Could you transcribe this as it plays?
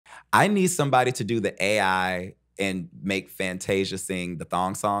I need somebody to do the AI and make Fantasia sing the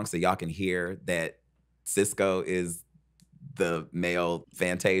thong song so y'all can hear that Cisco is the male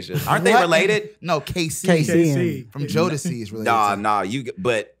Fantasia. Aren't they related? No, KC. KC. From Jodeci is related. Nah,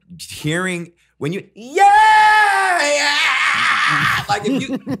 but hearing when you, yeah, like if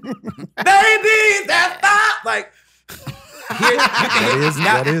you, baby, that's not, like, here,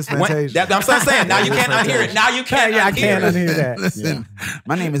 that is Fantasia. I'm saying, now you can't unhear it. Now you can't unhear I can't it. unhear that. Listen,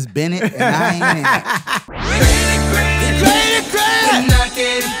 my name is Bennett, and I ain't in it.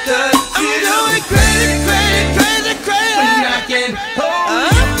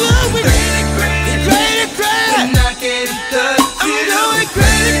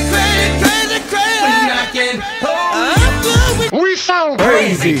 We sound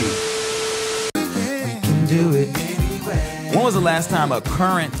crazy. When was the last time a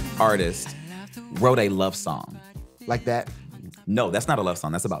current artist wrote a love song? Like that? No, that's not a love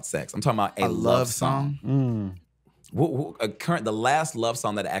song. That's about sex. I'm talking about a love song. The last love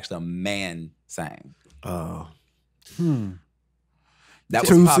song that actually a man sang. That was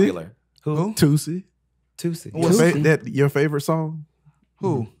Tootsie? popular. Who? Tootsie. Tootsie. Your favorite song?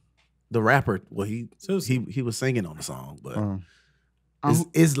 Who? The rapper. Well, he was singing on the song, but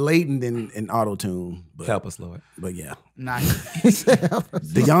it's latent in auto tune. Help us, Lord. But yeah, Nah.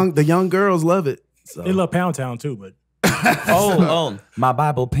 the young girls love it. So. They love Pound Town too, but my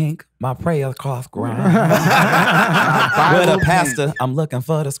Bible pink, my prayer cloth ground. What up, Pastor? I'm looking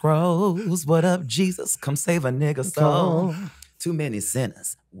for the scrolls. What up, Jesus? Come save a nigga soul. Too many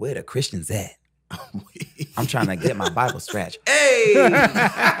sinners. Where the Christians at? I'm trying to get my Bible scratch. Hey,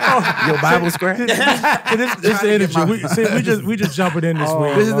 your Bible scratch. This the energy. We just jumping in this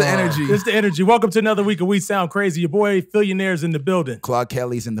week. This is the energy. This is the energy. Welcome to another week of We Sound Crazy. Your boy Phillionaire's in the building. Claude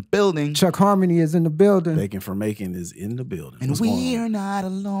Kelly's in the building. Chuck Harmony is in the building. Bacon for Making is in the building. And we're not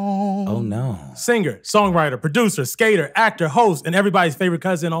alone. Oh no. Singer, songwriter, producer, skater, actor, host, and everybody's favorite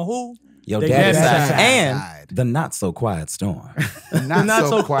cousin on who? Yo, They daddy daddy side. side. And the not so quiet storm. Not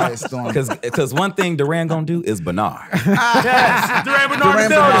so quiet storm. Because one thing Durand gonna do is Bernarr. Yes, Durand Bernarr.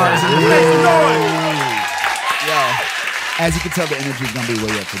 Durand Bernarr. Yo, as you can tell, the energy is gonna be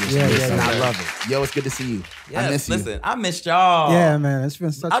way up for this. And I love it. Yo, it's good to see you. Yes, I miss you. listen, I missed y'all. Yeah, man, it's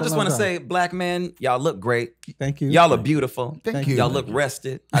been such. I just want to say, black men, y'all look great. Thank you. Y'all are beautiful. Thank you. Y'all look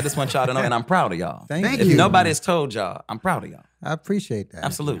rested. I just want y'all to know, and I'm proud of y'all. Thank If you. nobody has told y'all, I'm proud of y'all. I appreciate that.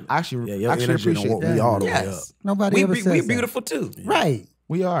 Absolutely. I actually, your actually energy appreciate don't woke that. me all the way up. Yes. Nobody ever says We that. beautiful too. Right.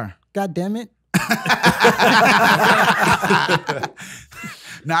 We are. God damn it.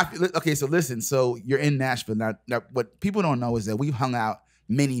 Now, okay, so listen. So you're in Nashville. Now, what people don't know is that we've hung out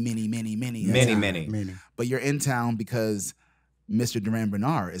many. But you're in town because Mr. Durand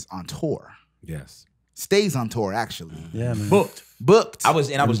Bernarr is on tour. Yes. Stays on tour, actually. Yeah, man. Booked. I was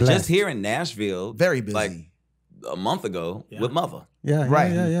blessed. just here in Nashville. Very busy. Like a month ago with Mother. Yeah,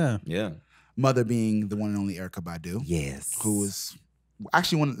 Right. Yeah. Mother being the one and only Erykah Badu. Yes. Who was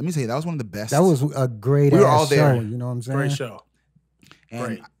actually let me say, that was one of the best. That was a great We were all there. show, you know what I'm saying? Great show.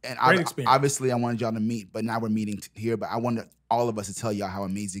 And Great experience. Obviously, I wanted y'all to meet, but now we're meeting here. But I wanted all of us to tell y'all how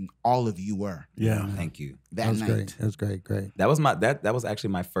amazing all of you were. Yeah. Thank you. That was night. great. It was great. That was that was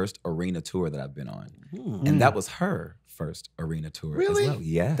actually my first arena tour that I've been on. And that was her first arena tour Really? as well.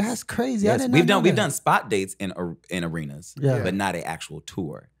 Yes. That's crazy. Yes. I didn't know We've that. done spot dates in arenas, Yeah. but not an actual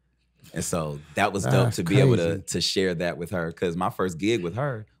tour. And so that was dope That's to be able crazy. to share that with her, because my first gig with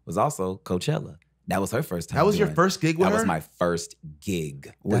her was also Coachella. That was her first time. That was your doing- first gig with That her? was my first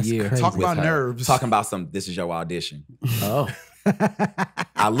gig. That's year? crazy. Talk with about her. nerves. Talking about this is your audition. Oh.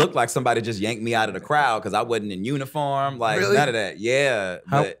 I looked like somebody just yanked me out of the crowd because I wasn't in uniform. Like Really? none of that. Yeah.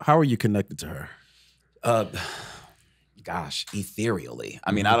 How are you connected to her? Gosh, ethereally.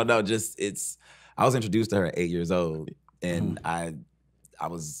 I mean, I don't know. I was introduced to her at 8 years old, and I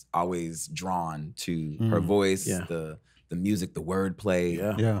was always drawn to her voice, the music, the wordplay,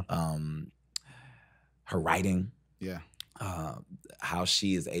 her writing, how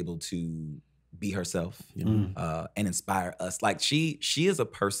she is able to be herself and inspire us. Like she is a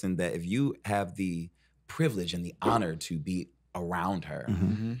person that if you have the privilege and the honor to be around her,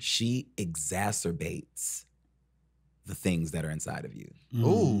 she exacerbates the things that are inside of you.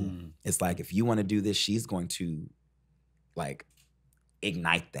 Ooh. It's like if you want to do this, she's going to like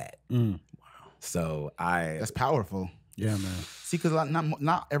ignite that. Wow. So That's powerful. Yeah, man. See, because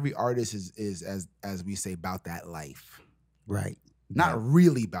not every artist is as we say about that life. Right. Not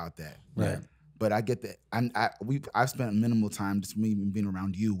really about that. Right. But I get that. I've spent minimal time just me being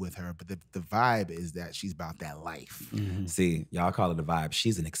around you with her. But the vibe is that she's about that life. Mm-hmm. See, y'all call it a vibe.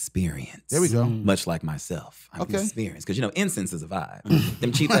 She's an experience. There we go. Much like myself, I'm an experience. Because incense is a vibe.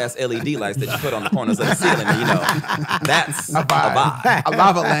 Them cheap ass LED lights that you put on the corners of the ceiling, that's a vibe. A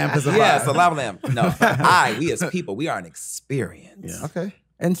lava lamp is a vibe. Yeah, it's a lava lamp. No, we as people, we are an experience. Yeah. Okay.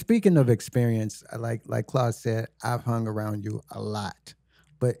 And speaking of experience, like Claude said, I've hung around you a lot.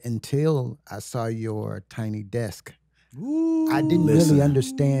 But until I saw your tiny desk, I didn't really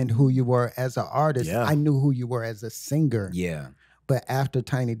understand who you were as an artist. Yeah. I knew who you were as a singer. Yeah. But after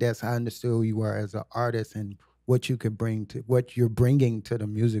Tiny Desk, I understood who you were as an artist and what you could bring to what you're bringing to the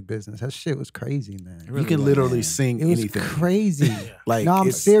music business. That shit was crazy, man. You can literally sing It was anything. Crazy. Like, no,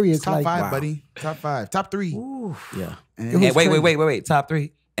 I'm serious. Top 5, wow. buddy. Top 5. Top 3. Ooh. Yeah. And Hey, wait. Top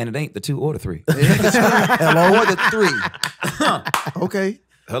 3. And it ain't the 2 or the 3. Hello, or the 3. Okay.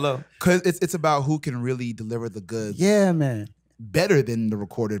 Hello. Because it's about who can really deliver the goods. Yeah, man. Better than the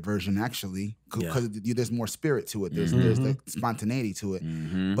recorded version, actually. Because there's more spirit to it. There's the spontaneity to it.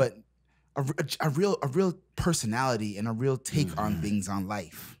 Mm-hmm. But a real personality and a real take on things on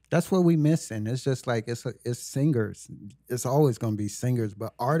life. That's what we missing. It's just like it's singers. It's always gonna be singers,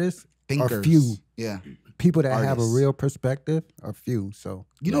 but artists are few. Yeah. People that have a real perspective are few. So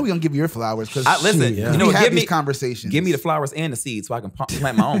we're gonna give you your flowers because listen. we have these conversations. Give me the flowers and the seeds so I can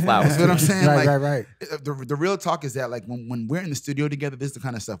plant my own flowers. That's what I'm saying. Right. The real talk is that like when we're in the studio together, this is the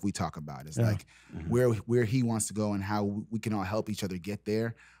kind of stuff we talk about. It's like where he wants to go and how we can all help each other get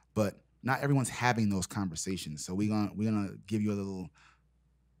there. But not everyone's having those conversations. So we're gonna give you a little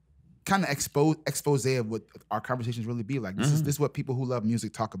kind of expose of what our conversations really be like. This is what people who love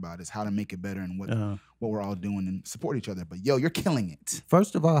music talk about, is how to make it better and what we're all doing and support each other. But you're killing it.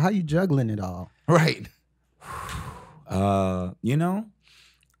 First of all, how you juggling it all? Right.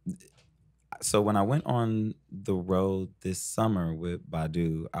 So when I went on the road this summer with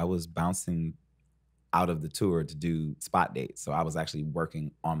Badu, I was bouncing out of the tour to do spot dates. So I was actually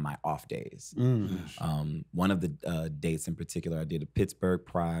working on my off days. One of the dates in particular, I did a Pittsburgh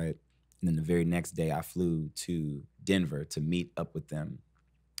Pride. And then the very next day I flew to Denver to meet up with them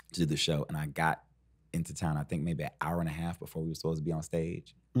to do the show. And I got into town, I think maybe an hour and a half before we were supposed to be on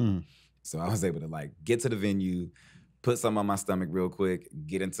stage. So I was able to get to the venue, put something on my stomach real quick,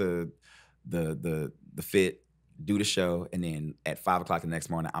 get into the fit, do the show. And then at 5 o'clock the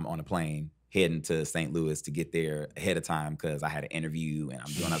next morning, I'm on a plane heading to St. Louis to get there ahead of time because I had an interview and I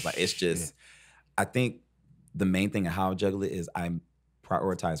was like, it's just, I think the main thing of how I juggle it is I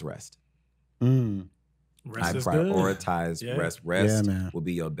prioritize rest. Rest I is prioritize good. rest. Rest man. will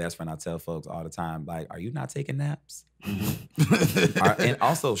be your best friend. I tell folks all the time, like, are you not taking naps? And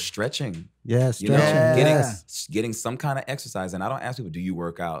also stretching. Yeah, stretching. Getting some kind of exercise. And I don't ask people, do you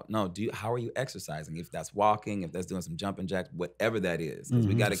work out? No, how are you exercising? If that's walking, if that's doing some jumping jacks, whatever that is, because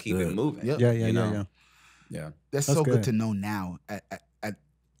we got to keep it moving. Yeah. That's so good to know now at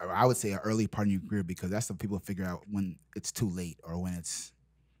I would say an early part in your career, because that's what people figure out when it's too late or when it's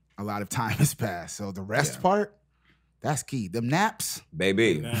a lot of time has passed. So the rest part, that's key. Them naps.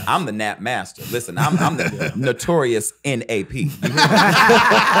 Baby, I'm the nap master. Listen, I'm the notorious NAP.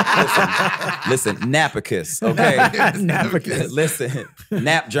 listen, Napicus, okay? Napicus. Listen,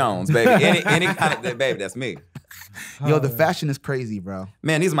 Nap Jones, baby. Any kind of, baby, that's me. Yo, the fashion is crazy, bro.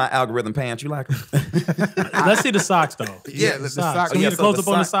 Man, these are my algorithm pants. You like them? Let's see the socks, though. Yeah, the socks. Can you get a close up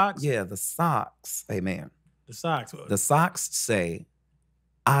on the socks? Yeah, the socks. Hey, man. The socks. The socks say,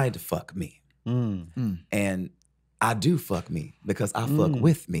 I'd fuck me. And I do fuck me because I fuck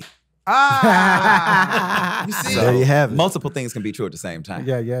with me. You see? So there you have it. Multiple things can be true at the same time.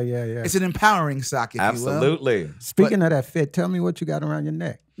 Yeah. It's an empowering sock, if Absolutely. you will. Speaking of that fit, tell me what you got around your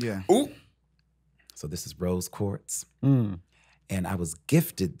neck. Yeah. Ooh. So this is rose quartz. And I was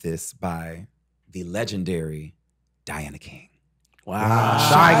gifted this by the legendary Diana King. Wow.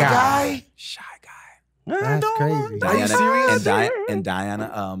 Shy guy. Shy guy. That's crazy. Are you serious? And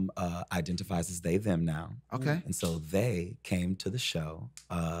Diana identifies as they, them now. Okay. And so they came to the show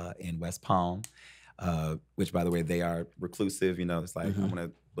in West Palm, which, by the way, they are reclusive. It's like,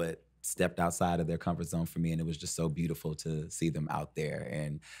 but stepped outside of their comfort zone for me. And it was just so beautiful to see them out there.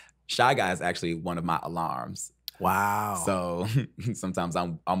 And Shy Guy is actually one of my alarms. Wow. So sometimes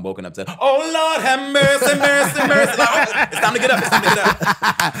I'm woken up to, oh Lord, have mercy, mercy, mercy. Like, it's time to get up. It's time to get up.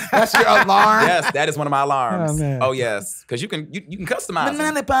 That's your alarm? Yes, that is one of my alularms. Oh, man. Oh yes, because you can customize them.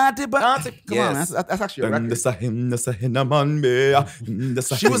 Come on, that's actually a record.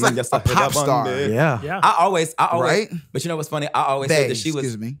 She was like a pop star. Yeah. I always, Right? But you know what's funny? I always said that she was.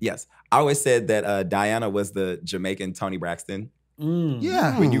 Excuse me. Yes, I always said that Diana was the Jamaican Toni Braxton.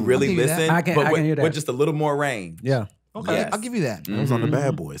 Yeah. When you really listen, I can hear that. with just a little more range. Yeah. Okay, Yes. I'll give you that. It was on the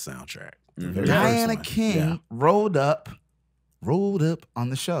Bad Boys soundtrack. The very first Diana one. King Yeah. rolled up on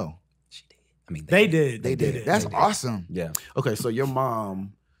the show. She did. I mean, They did. They did. That's awesome. Yeah. Okay, so your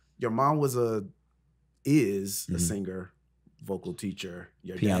mom was is Mhm. a singer, vocal teacher.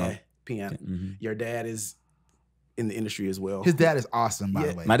 Your Piano. dad, piano. Mhm. Your dad is in the industry as well. His dad is awesome, by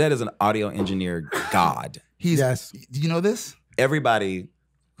Yeah. the way. My dad is an audio engineer god. He's. Yes. Do you know this? Everybody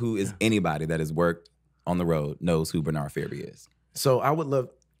who is anybody that has worked on the road knows who Bernarr Fairby is. So I would love,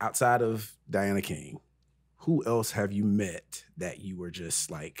 outside of Diana King, who else have you met that you were just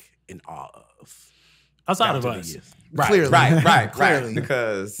like in awe of? Outside Down of to the us. years? Clearly. Right. Clearly.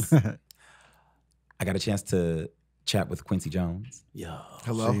 Because I got a chance to chat with Quincy Jones. Yeah.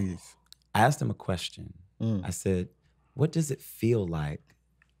 Hello. Jeez. I asked him a question. Mm. I said, what does it feel like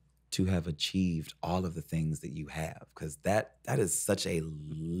to have achieved all of the things that you have? Because that is such a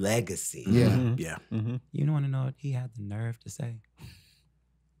legacy. Yeah. Mhm. Yeah. Mm-hmm. You want to know what he had the nerve to say?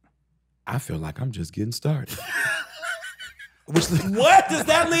 I feel like I'm just getting started. What does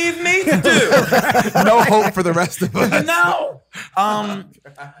that leave me to do? No hope for the rest of us. No.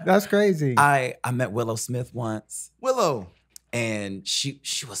 That's crazy. I met Willow Smith once, Willow. and she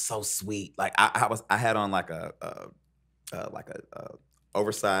was so sweet. Like I had on like a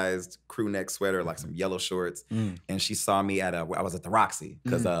oversized crew neck sweater, like some yellow shorts, and she saw me I was at the Roxy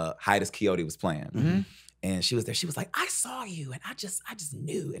because Hiatus Kiote was playing. And she was there. She was like, I saw you, and I just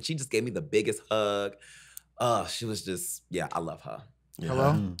knew. And she just gave me the biggest hug. She was just, I love her.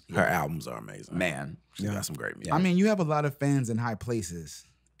 Hello. Her albums are amazing. Man. She's got some great music. I mean, you have a lot of fans in high places,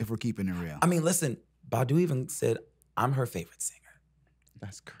 if we're keeping it real. I mean, listen, Badu even said, I'm her favorite singer.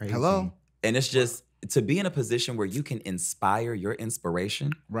 That's crazy. Hello. And it's just, to be in a position where you can inspire your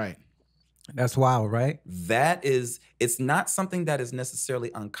inspiration, Right. That's wild, right? it's not something that is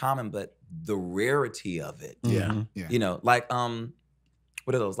necessarily uncommon, but the rarity of it. Mm-hmm. Yeah. You know, like,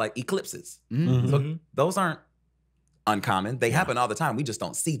 what are those? Like eclipses. Mhm. So those aren't uncommon. They happen all the time. We just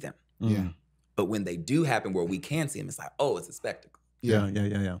don't see them. Yeah. But when they do happen where we can see them, it's like, oh, it's a spectacle. Yeah.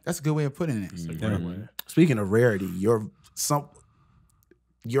 That's a good way of putting it. Mm-hmm. Speaking of rarity,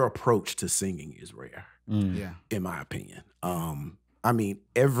 your approach to singing is rare, Yeah. in my opinion. I mean,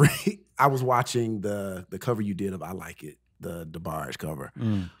 I was watching the cover you did of I Like It, the DeBarge cover.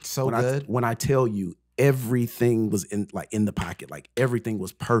 So when good. when I tell you everything was in the pocket, like everything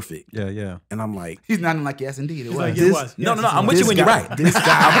was perfect. Yeah. And I'm like, He's nodding like, yes, indeed, it was. like, this- it was. No, Yes, I'm it with was. you when you're right. This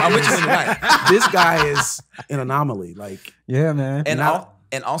guy, I'm with you when you're right. This guy is an anomaly. Like, Yeah, man.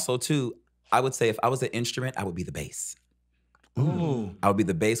 And also, too, I would say if I was an instrument, I would be the bass. Ooh. I would be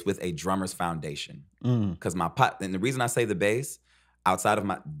the bass with a drummer's foundation. Because and the reason I say the bass, outside of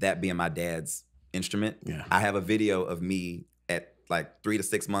that being my dad's instrument, I have a video of me at like 3 to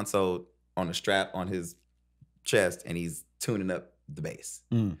 6 months old on a strap on his chest, and he's tuning up the bass.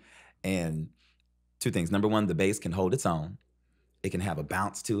 And two things. Number one, the bass can hold its own. It can have a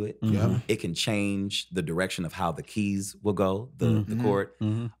bounce to it. Yeah. It can change the direction of how the keys will go, the chord.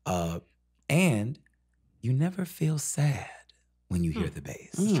 And you never feel sad when you hear the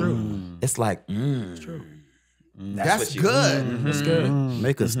bass. It's true. It's like, It's true. That's good. That's good.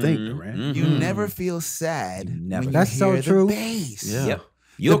 make us think, Durand. You never feel sad never. when That's you so hear true. the bass. Yeah. Yep.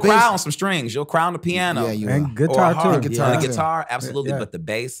 You'll The cry bass- on some strings. You'll cry on the piano. Yeah, you And are. guitar or hard too. guitar. On the too. guitar, absolutely. Yeah. But the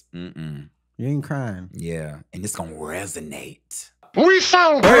bass, You ain't crying. yeah. And it's going to resonate. We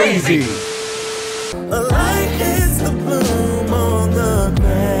sound crazy.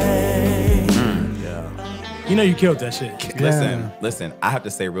 You know you killed that shit. Listen, I have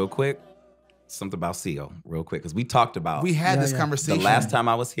to say real quick, something about Seal, real quick, because we talked about We had this the conversation. last time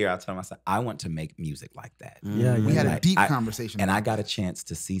I was here. I told him, I said, I want to make music like that. Yeah. we had a Like, deep I- conversation. And about I got a chance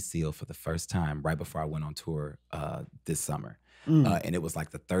to see Seal for the first time right before I went on tour this summer. Mm. And it was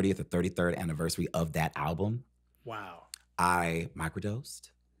like the 30th or 33rd anniversary of that album. Wow. I microdosed.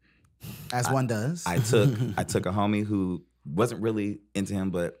 as one does. I took a homie who wasn't really into him,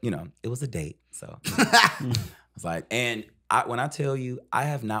 but you know, it was a date. So I was like, and when I tell you, I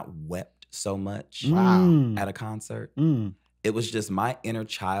have not wept so much Wow. at a concert. Mm. It was just my inner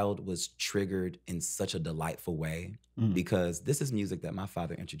child was triggered in such a delightful way because this is music that my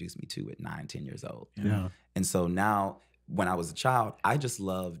father introduced me to at 9, 10 years old. Yeah. And so now when I was a child, I just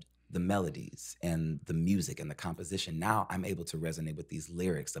loved the melodies and the music and the composition. Now I'm able to resonate with these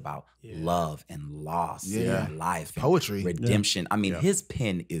lyrics about love and loss and life and Poetry. redemption. I mean, his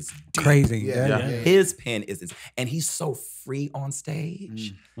pen is deep. Crazy. Yeah. His pen is, and he's so free on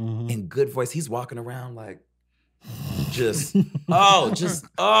stage in good voice. He's walking around like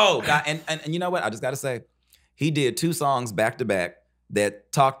God. And you know what? I just got to say, He did 2 songs back to back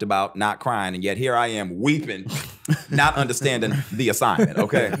that talked about not crying, and yet here I am weeping, not understanding the assignment.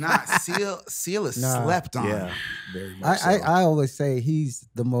 Okay, Seal is slept on. Yeah, very much so. I always say he's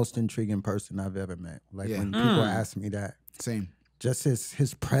the most intriguing person I've ever met. Like when people ask me that, Same. just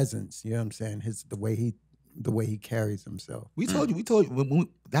his presence. You know what I'm saying? The way he carries himself. We told you.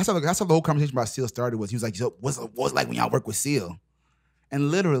 That's how the whole conversation about Seal started. He was like, "So what's it like when y'all work with Seal?" And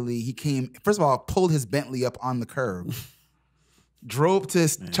literally, he came. First of all, pulled his Bentley up on the curb, drove to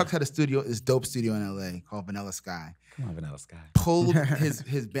Chuck had a studio, this dope studio in LA called Vanilla Sky. come on, Vanilla Sky. Pulled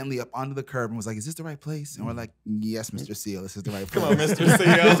his Bentley up onto the curb and was like, "Is this the right place?" And we're like, "Yes, Mr. Seal, this is the right place." Come on, Mr.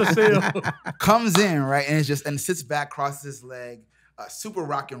 Seal. Mr. Seal. Comes in right and sits back, crosses his leg, super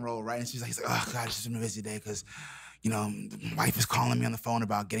rock and roll, right? And he's like, "Oh God, it's just been a busy day because, my wife is calling me on the phone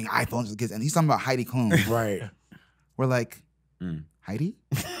about getting iPhones for the kids," and he's talking about Heidi Klum. Right. We're like, Heidi?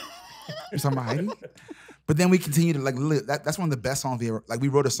 You're talking about Heidi? But then we continue to that's one of the best songs we ever, we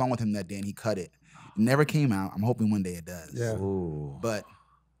wrote a song with him that day and he cut it. It never came out. I'm hoping one day it does. Yeah. Ooh. But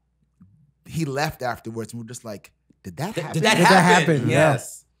he left afterwards and we're just like, did that happen? Did that happen?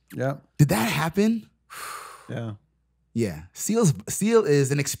 Yes. Yeah. Did that happen? Yeah. Yeah. Seal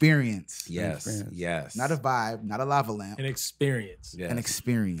is an experience. Yes. Experience. Yes. Not a vibe, not a lava lamp. An experience. Yes. An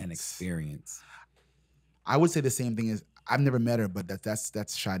experience. An experience. I would say the same thing as I've never met her, but that's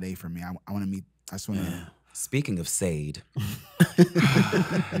Sade for me. I want to meet. I just want to. Speaking of Sade, You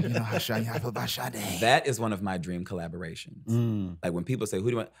know how I feel about Sade. that is one of my dream collaborations. Like when people say, "Who do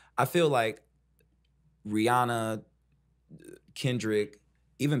you want?" I feel like Rihanna, Kendrick,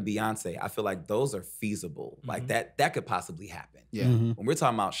 even Beyonce. I feel like those are feasible. Like that could possibly happen. Yeah. When we're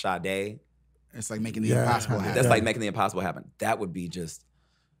talking about Sade, It's like making the impossible happen. that's like making the impossible happen. That would be just.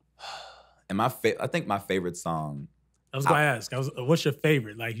 And I think my favorite song. I was going to ask, what's your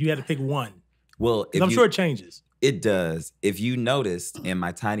favorite? Like, you had to pick one. Well, I'm sure it changes. It does. If you noticed in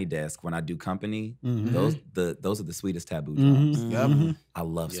my tiny desk when I do company, those are the sweetest taboo drums. Yep. I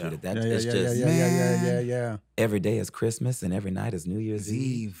love Yeah. sweetest. That Yeah, it's yeah, just yeah. every day is Christmas and every night is New Year's Eve.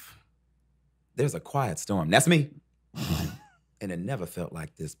 Eve. There's a quiet storm. That's me. And it never felt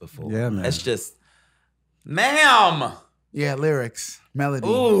like this before. Yeah, man. It's just, ma'am. Yeah, lyrics, melody,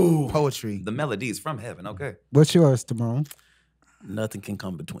 Ooh. poetry. The melodies from heaven. Okay. What's yours, Tamone? Nothing can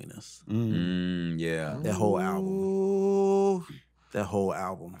come between us. Yeah. That whole album. Ooh. That whole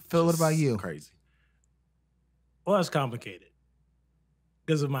album. Phil, what Just about you? Crazy. Well, it's complicated.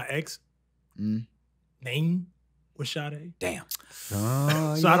 Because of my ex name was Sade. Damn.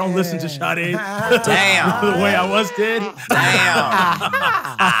 Oh, So I don't listen to Sade Damn. the way I once did. Damn.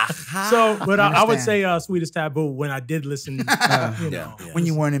 So, but I would understand. say Sweetest Taboo when I did listen, Yeah. When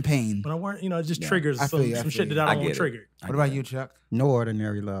you weren't in pain. when I weren't, it just Yeah. triggers I feel some you, I some feel shit you. that I I don't get want it. triggered. What about you, Chuck? No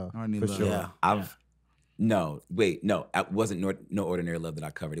Ordinary Love. Ordinary for Love. sure. Yeah. It wasn't no ordinary love that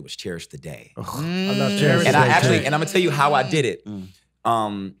I covered. It was Cherish the Day. I love Cherish And the I Day, actually, too. and I'm gonna tell you how I did it.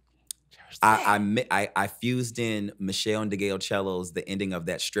 I fused in Michelle and DeGale cellos, the ending of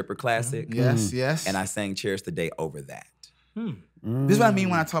that stripper classic, Yes, yes. and I sang Cherish the Day over that. This is what I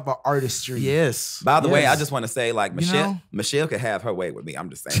mean when I talk about artistry. Yes. By the way, I Yes. just want to say, like, know? Michelle could have her way with me. I'm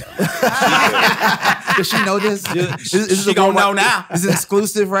just saying. Does she know this? She gonna know now. Is it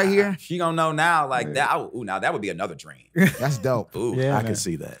exclusive right here? She gonna know now, like that. Now that would be another dream. That's dope. Ooh. Yeah, I man. can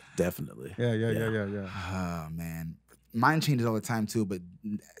see that. Definitely. Yeah. Oh, man. Mine changes all the time, too, but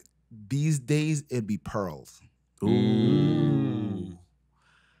these days, it'd be Pearls. Ooh.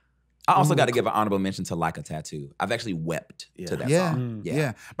 I also got to give an honorable mention to Like a Tattoo. I've actually wept to that Yeah. song.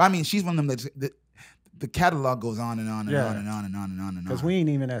 Yeah. But I mean, she's one of them that the catalog goes on and on and Yeah. on and on and on and on and on. Because we ain't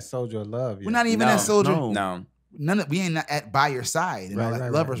even at Soldier of Love yet. We're not even No, at Soldier. no. No. We ain't at By Your Side and all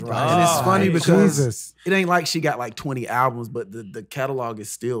that Lovers right. Rock. And it's Oh, funny hey, because Jesus. it ain't like she got like 20 albums, but the catalog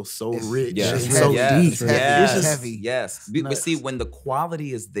is still so It's- rich Yes. and so yes. deep. It's heavy. Yes. It's heavy. Yes. But see, when the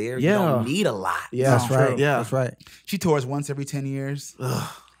quality is there, you Yeah. don't need a lot. Yeah, That's right. Yeah. That's right. She tours once every 10 years.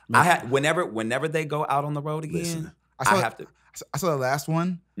 I had whenever they go out on the road again, Listen, I I have to. saw the last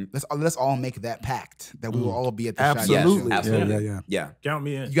one. Let's all make that pact that we will all be at the Absolutely. Sade show. Absolutely. Yeah. Yeah. Count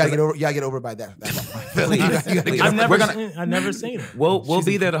me in. You gotta get over by that. Please, You gotta please. get I've over- never seen it. We'll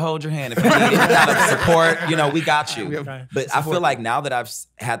be there to hold your hand if you need any kind of support. We got you. Okay. But I feel like now that I've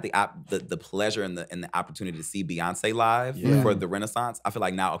had the pleasure and the opportunity to see Beyonce live Yeah. for the Renaissance, I feel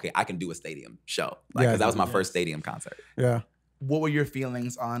like now I can do a stadium show because that was my first stadium concert. Yeah. What were your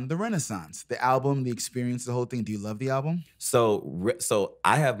feelings on the Renaissance, the album, the experience, the whole thing? Do you love the album? So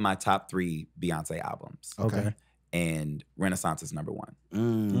I have my top 3 Beyonce albums, Okay. and Renaissance is number 1,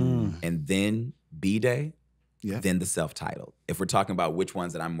 Mm. and then B-Day, then the self-titled. If we're talking about which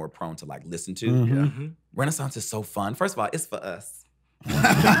ones that I'm more prone to like listen to, Renaissance is so fun. First of all, it's for us.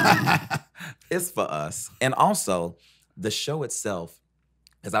 It's for us. And also, the show itself,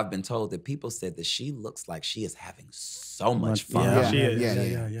 as I've been told, that people said that she looks like she is having so much fun. Yeah, she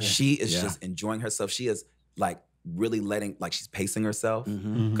is. She is just enjoying herself. She is like really letting, like she's pacing herself.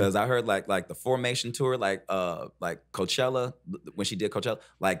 Because I heard like the Formation tour, like Coachella, when she did Coachella,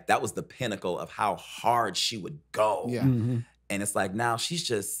 like that was the pinnacle of how hard she would go. Yeah. And it's like now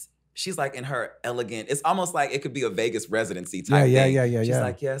she's like in her elegant, it's almost like it could be a Vegas residency type thing. She's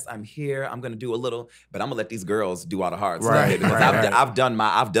like, yes, I'm here. I'm gonna do a little, but I'm gonna let these girls do all the hard stuff. Because I've done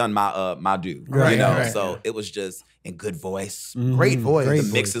my due. You know, so it was just in good voice. Great voice.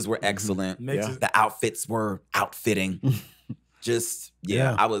 The mixes were excellent. The outfits were outfitting. Just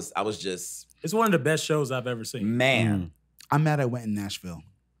I was just. It's one of the best shows I've ever seen. Man, I'm mad I went in Nashville.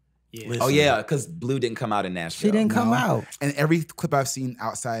 Yeah. Oh yeah, because Blue didn't come out in Nashville. She didn't come out. And every clip I've seen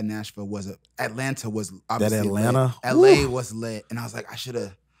outside Nashville was Atlanta was obviously that Atlanta. lit. LA was lit, and I was like, I should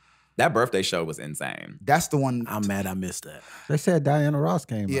have. That birthday show was insane. That's the one. I'm mad I missed that. They said Diana Ross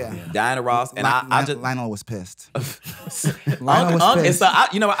came Yeah. out. Diana Ross and I just Lionel was pissed. and so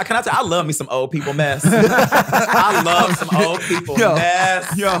you know, can I tell? I love me some old people mess. I love some old people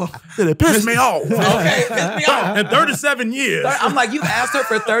mess. It pissed me off. Okay, piss me off. In 37 years. I'm like, you asked her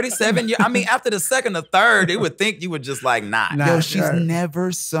for 37 years. I mean, after the second or third, they would think you were just like, nah. Yo, she's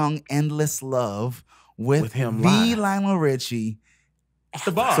never sung "Endless Love" with him the live. Lionel Richie. It's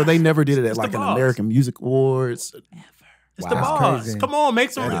the boss. So they never did it at It's like the an boss. American Music Awards. It's the Wow. boss. Crazy. Come on,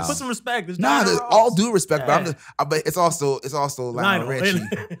 make some Wow. put some respect. It's Nah, Diana there's Ross. all due respect, but it's also Lionel Richie.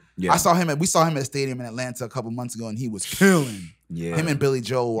 Yeah. I saw him. We saw him at a stadium in Atlanta a couple months ago, and he was killing. Yeah. Him and Billy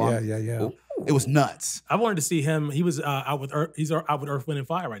Joel. Yeah. It was nuts. I wanted to see him. He was out with Earth, Wind and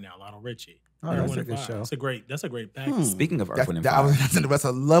Fire right now. Lionel Richie. Oh, Earth, that's Wind a and good Fire. show. That's a great package. Speaking of Earth, That, Wind, and that, Fire. that's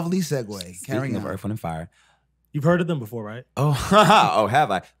a lovely segue. Speaking Carrying of on. Earth, Wind, and Fire. You've heard of them before, right? Oh, oh,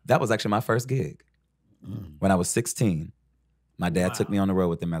 have I? That was actually my first gig. When I was 16, my dad took me on the road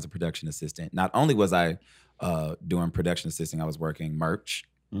with him as a production assistant. Not only was I doing production assisting, I was working merch.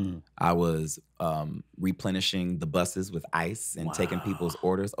 I was replenishing the buses with ice and taking people's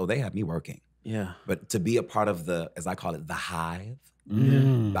orders. Oh, they had me working. Yeah. But to be a part of the, as I call it, the hive,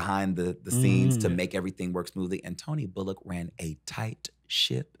 behind the scenes to make everything work smoothly. And Tony Bullock ran a tight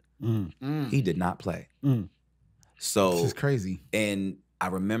ship. He did not play. So This is crazy. And I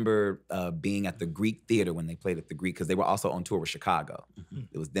remember being at the Greek Theater when they played at the Greek, because they were also on tour with Chicago.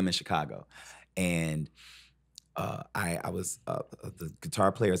 It was them in Chicago. And I was the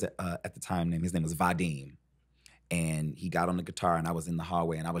guitar player at the time, his name was Vadim. And he got on the guitar and I was in the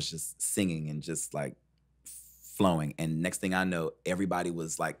hallway and I was just singing and just like flowing. And next thing I know, everybody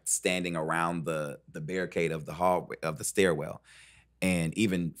was like standing around the barricade of the hallway, of the stairwell. And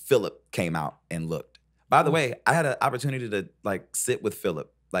even Philip came out and looked. By the way, I had an opportunity to like sit with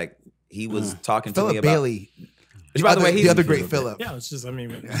Philip. Like he was talking to me Philip about Bailey. By the way, he's the other great Philip. Yeah, it's just, I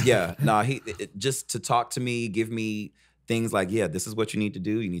mean. yeah, no, just to talk to me, give me things like, yeah, this is what you need to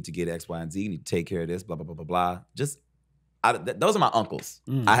do. You need to get X, Y, and Z. You need to take care of this, blah, blah, blah, blah, blah. Just, those are my uncles.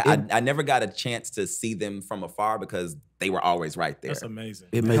 I never got a chance to see them from afar because they were always right there. That's amazing.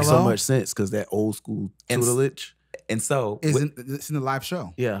 It makes so much sense because that old school tutelage. And so It's in the live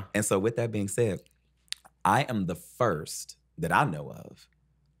show. Yeah. And so with that being said, I am the first that I know of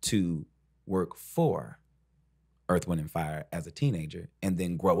to work for Earth, Wind, and Fire as a teenager and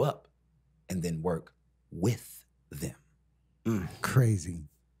then grow up and then work with them. Crazy.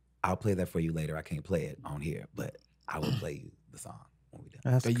 I'll play that for you later. I can't play it on here, but I will play you the song when we done.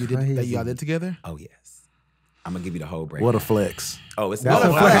 That's That crazy. y'all did together? Oh, yes. I'm going to give you the whole break. What a flex. Oh, it's That's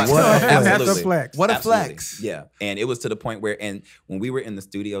no, a flex. Absolutely. That's a flex. What a Absolutely. flex. Yeah. And it was to the point where, and when we were in the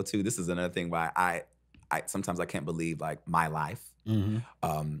studio too, this is another thing why I sometimes I can't believe like my life.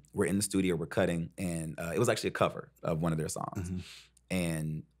 We're in the studio, we're cutting, and it was actually a cover of one of their songs.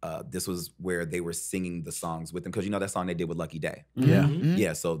 And this was where they were singing the songs with them, because you know that song they did with Lucky Day. Yeah.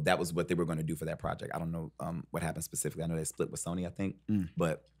 Yeah, so that was what they were going to do for that project. I don't know what happened specifically. I know they split with Sony, I think.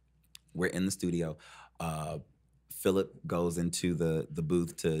 But we're in the studio. Philip goes into the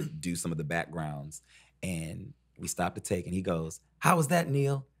booth to do some of the backgrounds, and we stop the take, and he goes, "How was that,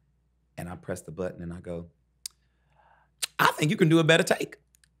 Neil?" And I press the button, and I go, "I think you can do a better take."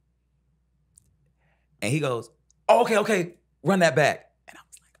 And he goes, "Oh, okay, run that back." And I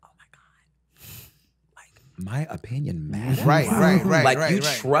was like, "Oh my God. Like, my opinion matters." Right. Like, you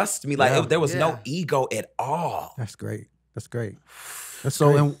trust me. Like, there was no ego at all. That's great. That's great.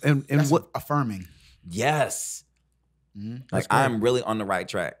 So, and That's what affirming. Yes. Like I'm really on the right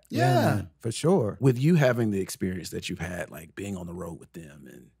track. Yeah, for sure. With you having the experience that you've had, like being on the road with them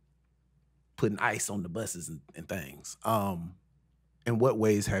and putting ice on the buses and things, in what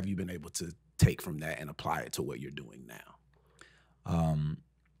ways have you been able to take from that and apply it to what you're doing now?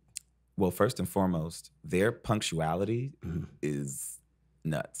 Well, first and foremost, their punctuality is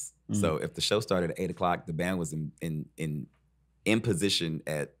nuts. So if the show started at 8 o'clock, the band was in position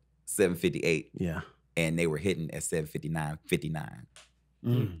at 7:58. Yeah. And they were hitting at 7:59.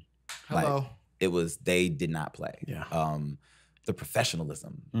 Hello. It was, they did not play. Yeah. The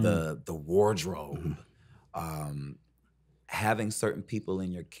professionalism, the wardrobe, having certain people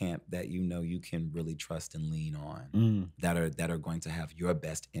in your camp that you know you can really trust and lean on, that are going to have your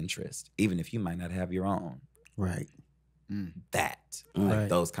best interest, even if you might not have your own. Right. Like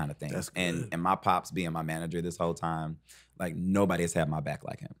those kind of things. And my pops being my manager this whole time, like nobody has had my back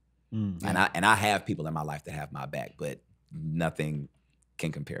like him. And I have people in my life that have my back, but nothing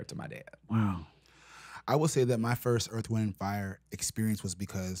can compare to my dad. Wow. I will say that my first Earth, Wind & Fire experience was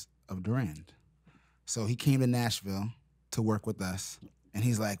because of Durand. So he came to Nashville to work with us, and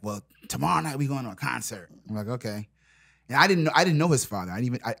he's like, "Well, tomorrow night we going to a concert." I'm like, "Okay." And I didn't know his father. I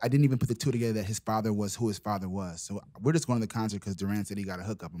didn't even put the two together that his father was who his father was. So we're just going to the concert because Durand said he got a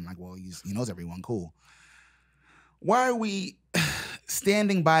hookup. I'm like, "Well, he knows everyone. Cool." Why are we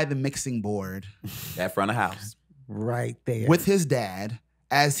standing by the mixing board At front of house. Right there. with his dad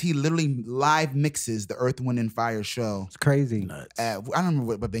as he literally live mixes the Earth, Wind & Fire show? It's crazy. Nuts. I don't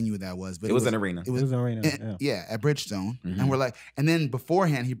remember what venue that was, but It was an arena. It was an arena. at Bridgestone, and we're like, and then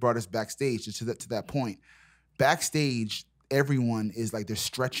beforehand he brought us backstage to that point. Backstage, everyone is like they're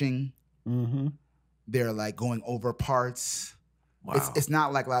stretching, they're like going over parts. Wow. It's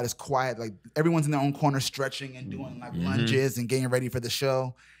not like loud, it's quiet. Like everyone's in their own corner stretching and doing like lunges and getting ready for the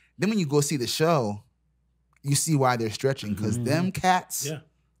show. Then when you go see the show, you see why they're stretching, because them cats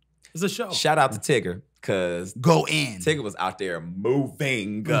It's a show. Shout out to Tigger, because go in. Tigger was out there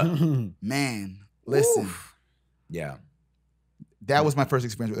moving. Man, listen. Yeah. That was my first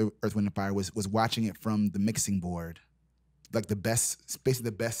experience with Earth, Wind & Fire, was watching it from the mixing board. Like basically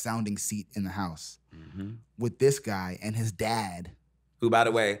the best sounding seat in the house. With this guy and his dad. Who, by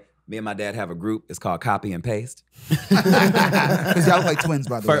the way, me and my dad have a group. It's called Copy and Paste. Because y'all look like twins,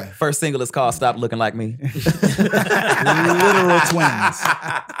 by the way. First single is called Stop Looking Like Me. Literal twins.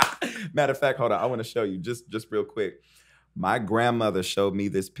 Matter of fact, hold on. I want to show you just real quick. My grandmother showed me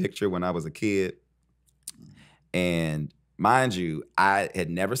this picture when I was a kid. And mind you, I had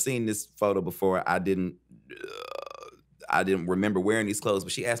never seen this photo before. I didn't remember wearing these clothes,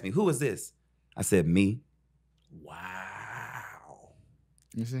 but she asked me, "Who is this?" I said, "Me." Wow.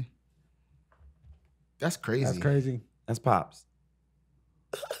 You see? That's crazy. That's crazy. That's Pops.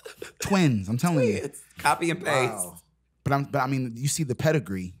 Twins, I'm telling you. It's copy and paste. Wow. But I mean, you see the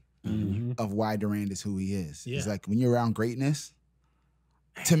pedigree of why Durand is who he is. Yeah. It's like when you're around greatness,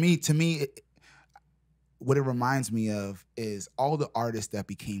 to me, what it reminds me of is all the artists that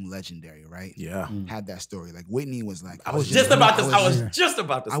became legendary, right? Yeah. Had that story. Like Whitney was like, I was just about to.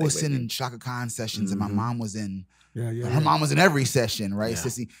 I was sitting in Shaka Khan sessions, and my mom was in. Yeah. Her mom was in every session, right, Yeah.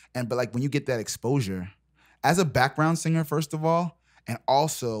 Sissy? But like when you get that exposure, as a background singer, first of all, and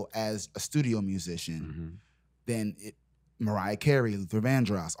also as a studio musician, then Mariah Carey, Luther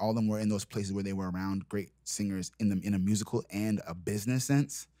Vandross, all of them were in those places where they were around great singers in a musical and a business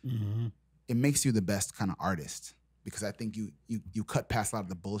sense. It makes you the best kind of artist, because I think you cut past a lot of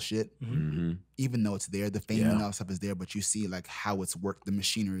the bullshit, even though it's there. The fame and all that stuff is there, but you see like how it's worked, the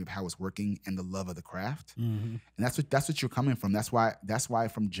machinery of how it's working, and the love of the craft. And that's what you're coming from. That's why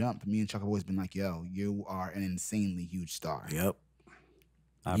from jump, me and Chuck have always been like, "Yo, you are an insanely huge star." Yep.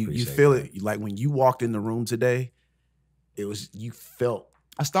 I You appreciate feel that. it. Like when you walked in the room today, you felt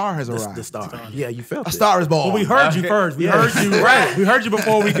A star has arrived. the star. Yeah, you felt A it. star is born. Well, we heard you first. We heard you. Right. We heard you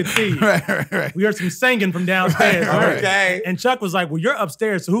before we could see you. right. We heard some singing from downstairs. Okay. And Chuck was like, "Well, you're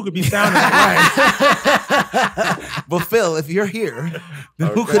upstairs, so who could be sounding right?" But Phil, if you're here,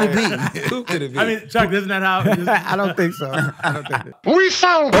 then who could it be? Who could it be? I mean, Chuck, isn't that how? I don't think so. I don't think that. We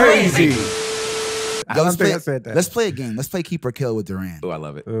sound crazy. Yo, let's don't think play, I said that. Let's play a game. Let's play Keep or Kill with Durand. Oh, I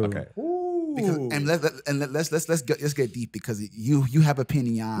love it. Okay. Because, and let's get deep, because you have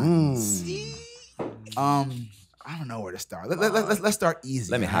opinions. I don't know where to start. Let's start easy.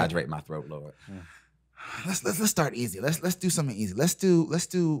 Let me right? hydrate my throat, Lord. Let's start easy. Let's do something easy. Let's do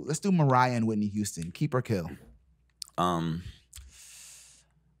Mariah and Whitney Houston. Keep or kill. I'm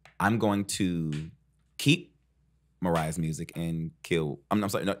going to keep Mariah's music and kill. I'm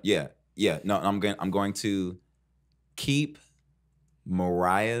sorry. No, yeah. No, I'm going to keep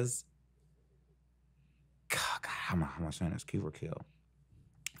Mariah's. God, How am I saying this? Keep or kill?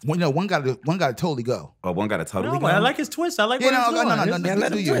 One got to totally go. Oh, one got to totally go. I like his twist. I like Yeah, what he's doing. no.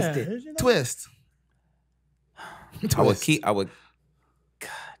 Let him twist it. Twist. I would. God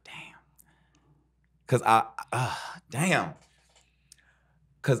damn. Because damn.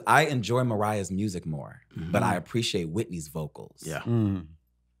 Because I enjoy Mariah's music more, but I appreciate Whitney's vocals. Yeah.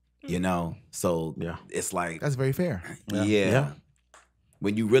 You know, so it's like That's very fair. Yeah.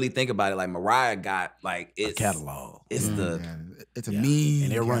 When you really think about it, like Mariah got like it's a catalog. It's it's a mean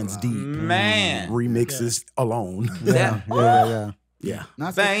and it runs deep. Man. Remixes alone. Yeah.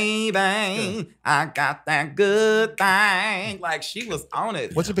 Baby, I got that good thing. Like she was on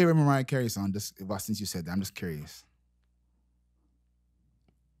it. What's your favorite Mariah Carey song? Since you said that, I'm just curious.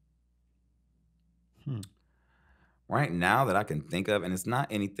 Right now that I can think of, and it's not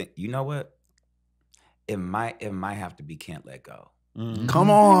anything. You know what? It might have to be "Can't Let Go." Come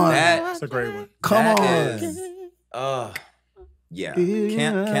on, That's a great one. Come on. Yeah,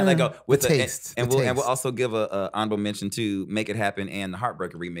 can't let go with taste. And we'll also give a honorable mention to "Make It Happen" and the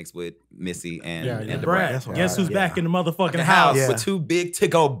Heartbreaker remix with Missy and the Brat. Guess who's back in the motherfucking house? For too big to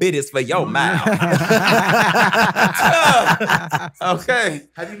go bitties for your mouth. Okay.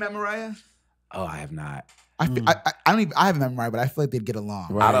 Have you met Mariah? Oh, I have not. I haven't met Mariah, but I feel like they'd get along.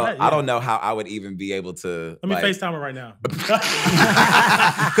 Right. I don't know how I would even be able to. Let me FaceTime her right now.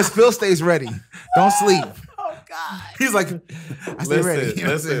 Because Phil stays ready. Don't sleep. Oh God. He's like, I stay ready.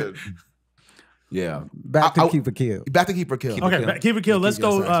 Listen. Yeah. Back to Keep or Kill. Back to Keep or Kill. Okay, Keep or Kill. Let's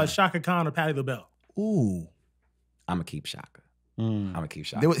go Shaka Khan or Patti LaBelle. Ooh. I'm gonna keep Shaka.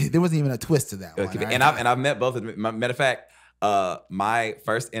 There wasn't even a twist to that one. And I've met both of them. Matter of fact, my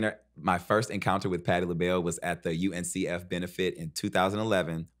first encounter with Patti LaBelle was at the UNCF benefit in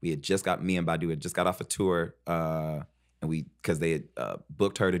 2011. Me and Badu had just got off a tour, and because they had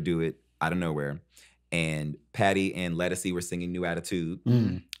booked her to do it out of nowhere, and Patti and Lettucey were singing New Attitude,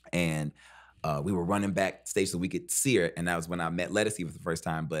 and we were running backstage so we could see her, and that was when I met Lettucey for the first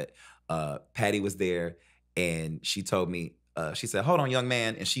time. But Patti was there, and she told me. She said, "Hold on, young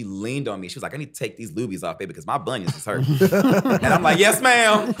man," and she leaned on me. She was like, "I need to take these lubies off, baby, because my bunions is hurt." And I'm like, "Yes,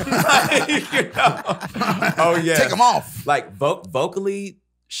 ma'am." Oh yeah, take them off. Like vocally,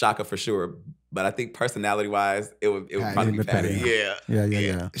 Shaka for sure, but I think personality-wise, it would probably be Patti.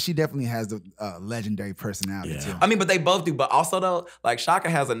 Yeah. She definitely has the legendary personality too. I mean, but they both do. But also though, like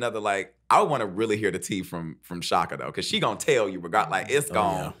Shaka has another like. I want to really hear the tea from Shaka though, because she gonna tell you, regardless. Like it's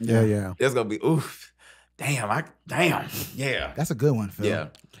gone. Yeah. It's gonna be oof. Damn. Yeah. That's a good one, Phil. Yeah.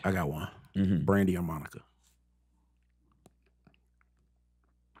 I got one. Brandy or Monica?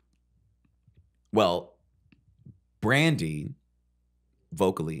 Well, Brandy,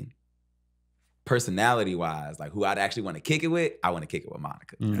 vocally, personality-wise, like who I'd actually want to kick it with, I want to kick it with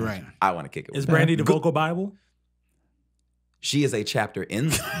Monica. Right. I want to kick it with Is Brandy the vocal Bible? She is a chapter in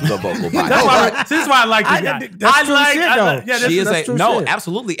the vocal Bible. This is why I like this guy. That's true shit, though.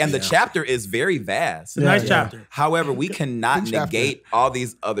 Absolutely. And the chapter is very vast. Nice chapter. However, we cannot negate all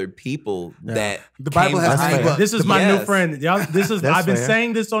these other people that the Bible has behind books. This is my new friend. Y'all, I've been fair.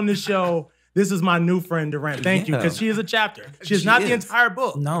 saying this on this show. This is my new friend, Durand. Thank you, because she is a chapter. She is not the entire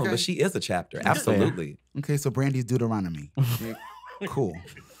book. No, but she is a chapter. Absolutely. Okay, so Brandy's Deuteronomy. Cool.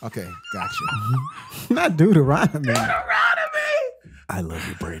 Okay, gotcha. Not Deuteronomy. I love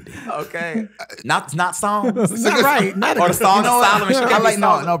you, Brandy. Okay. Not Psalms. Not right. Not Or the Song of Solomon. I like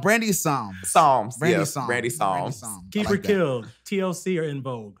no Brandy's Psalms. Psalms. Brandy's Psalms. Brandy Psalms. Keep or Kill, TLC or In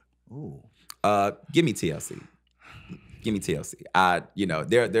Vogue? Ooh. Give me TLC. Give me TLC.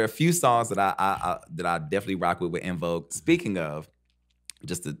 There are a few songs that I definitely rock with In Vogue. Speaking of,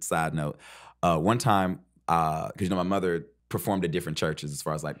 just a side note, one time, because my mother performed at different churches as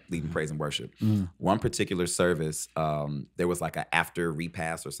far as like leading praise and worship. One particular service, there was like an after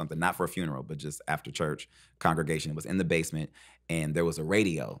repast or something, not for a funeral, but just after church congregation. It was in the basement, and there was a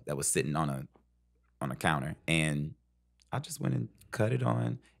radio that was sitting on a counter, and I just went and cut it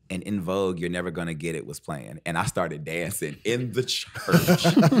on. And In Vogue, You're Never Gonna Get It was playing. And I started dancing in the church.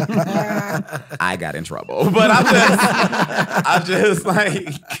 I got in trouble. But I just like,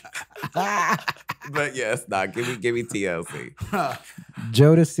 but yes, give me TLC.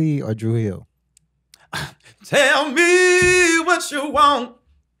 Jodeci or Drew Hill? Tell me what you want.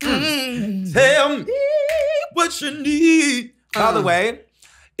 Tell me what you need. By the way,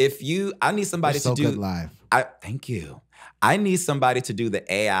 I need somebody so to do good live. Thank you. I need somebody to do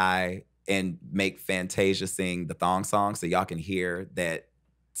the AI and make Fantasia sing the thong song so y'all can hear that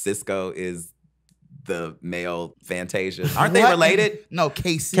Cisco is the male Fantasia. Aren't they related? No,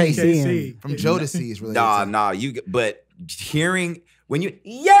 KC. KC. From Jodeci is related. But hearing when you,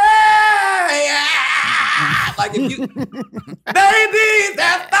 yeah. Like if you, baby,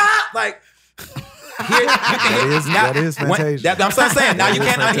 that's not like. Here, that is Fantasia. I'm saying. Now you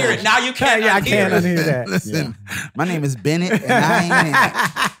can't unhear it. Now you can't. I can't unhear that. Listen, my name is Bennett, and I ain't in it.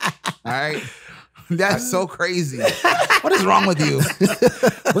 All right, that's so crazy. What is wrong with you?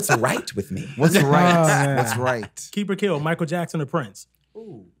 What's right with me? What's right? What's right? Keep or kill, Michael Jackson or Prince?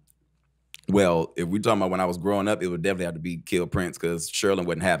 Ooh. Well, if we're talking about when I was growing up, it would definitely have to be Kill Prince because Shirley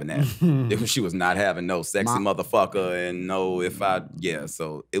wasn't having that. She was not having no sexy motherfucker and no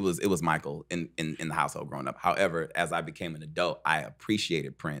so it was Michael in the household growing up. However, as I became an adult, I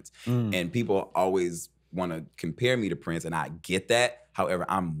appreciated Prince. And people always want to compare me to Prince, and I get that. However,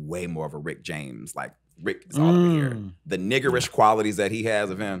 I'm way more of a Rick James. Like Rick is all over here. The niggerish qualities that he has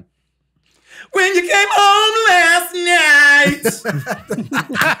of him. When you came home last night,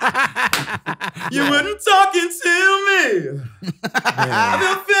 you weren't talking to me. I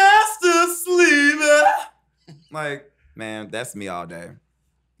feel fast asleep. Like, man, that's me all day.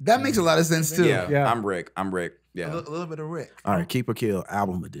 That makes a lot of sense too. Yeah. I'm Rick. Yeah. A little bit of Rick. All right, Keep or Kill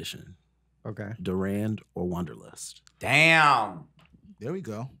album edition. Okay. Durand or Wanderlust? Damn. There we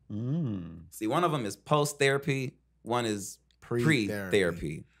go. See, one of them is post-therapy. One is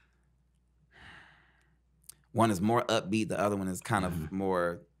pre-therapy. One is more upbeat. The other one is kind of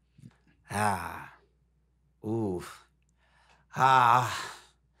more, why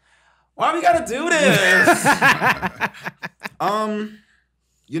we gotta do this?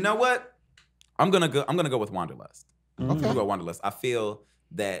 You know what? I'm gonna go with Wanderlust. I'm gonna go Wanderlust. I feel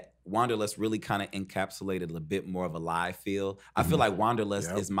that Wanderlust really kind of encapsulated a bit more of a live feel. I feel like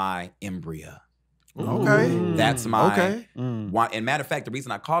Wanderlust is my embryo. Okay. That's my. Okay. And matter of fact, the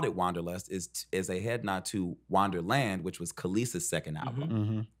reason I called it Wanderlust is a head nod to Wonderland, which was Khalees's second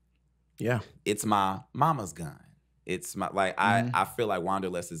album. Yeah. It's my mama's gun. It's my I feel like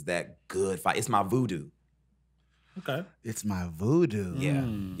Wanderlust is that good fight. It's my voodoo. Okay. It's my voodoo. Yeah.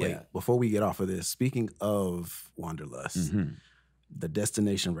 Wait, before we get off of this, speaking of Wanderlust, the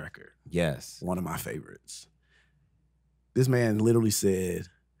Destination record. Yes. One of my favorites. This man literally said,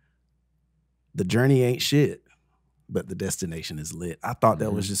 the journey ain't shit, but the destination is lit. I thought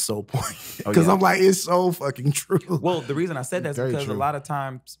that was just so poignant. Because I'm like, it's so fucking true. Well, the reason I said that is because true. a lot of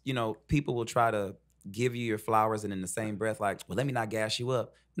times, people will try to give you your flowers and in the same breath, like, well, let me not gas you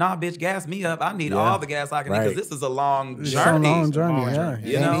up. Nah, bitch, gas me up. I need all the gas I can need because this is a long journey. It's a long journey, yeah.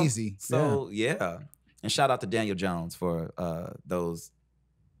 You know? Ain't easy. So, yeah. And shout out to Daniel Jones for those,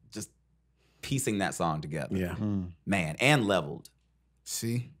 just piecing that song together. Yeah. Man, and leveled.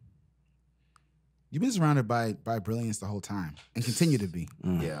 See? You've been surrounded by brilliance the whole time and continue to be.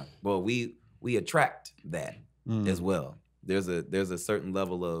 Yeah. Well, we attract that as well. There's a certain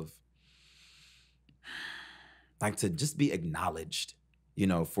level of like to just be acknowledged,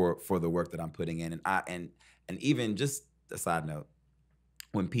 for the work that I'm putting in. And even just a side note,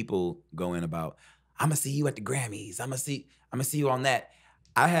 when people go in about, I'm gonna see you at the Grammys, I'm gonna see you on that.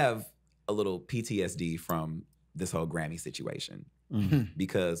 I have a little PTSD from this whole Grammy situation.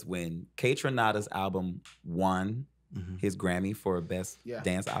 Because when Kaytranada's album won his Grammy for Best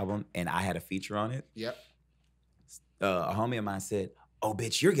Dance Album, and I had a feature on it, a homie of mine said, "Oh,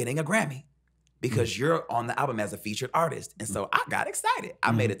 bitch, you're getting a Grammy because you're on the album as a featured artist." And so I got excited.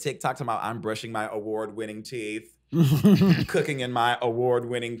 I made a TikTok to I'm brushing my award-winning teeth, cooking in my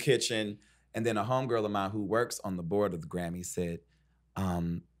award-winning kitchen, and then a homegirl of mine who works on the board of the Grammy said,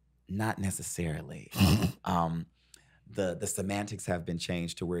 "Not necessarily." The semantics have been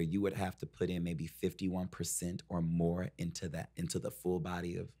changed to where you would have to put in maybe 51% or more into the full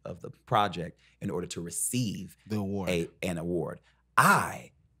body of the project in order to receive the award. An award.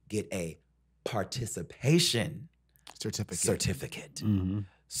 I get a participation certificate.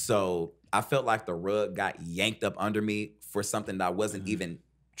 So I felt like the rug got yanked up under me for something that I wasn't even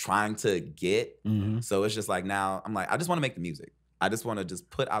trying to get. So it's just like now I'm like, I just want to make the music. I just want to just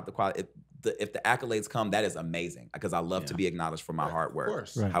put out the quality. If the accolades come, that is amazing because I love to be acknowledged for my hard work. Of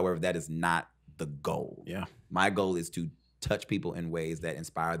course. Right. However, that is not the goal. Yeah. My goal is to touch people in ways that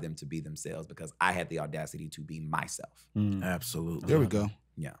inspire them to be themselves because I had the audacity to be myself. Absolutely. There we go.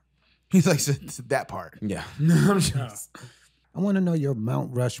 Yeah. He's like, that part. Yeah. I want to know your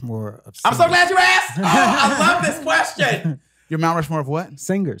Mount Rushmore of I'm so glad you asked. Oh, I love this question. Your Mount Rushmore of what?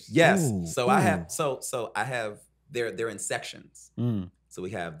 singers. Yes. Ooh, So I have I have they're in sections. So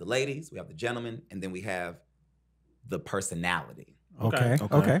we have the ladies, we have the gentlemen, and then we have the personality. Okay.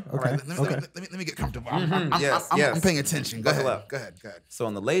 All right, let me get comfortable. I'm paying attention. Go Buckle ahead. up. Go ahead. So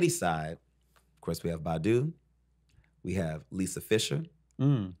on the lady side, of course, we have Badu, we have Lisa Fisher,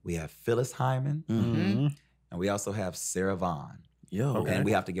 we have Phyllis Hyman, and we also have Sarah Vaughan. Yo, okay. And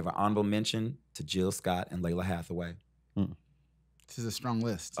we have to give an honorable mention to Jill Scott and Layla Hathaway. This is a strong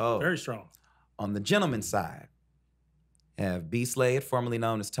list. Oh, Very strong. On the gentleman's side, have B. Slade, formerly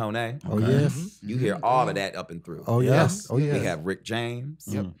known as Tone. Oh, yes. You hear all of that up and through. Oh, yes. Oh, yes. We have Rick James.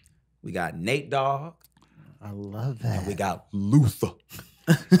 Yep. We got Nate Dogg. I love that. And we got Luther.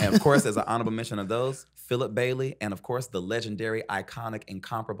 And of course, as an honorable mention of those, Philip Bailey, and of course, the legendary, iconic,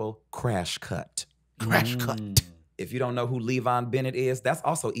 incomparable Crash Cut. Crash Cut. If you don't know who Levon Bennett is, that's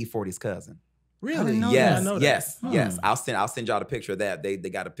also E40's cousin. Really? Yes, yes. I'll send y'all the picture of that. They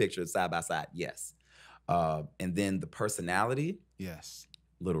got a picture side by side. Yes. And then the personality. Yes.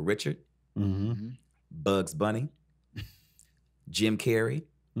 Little Richard. Bugs Bunny. Jim Carrey.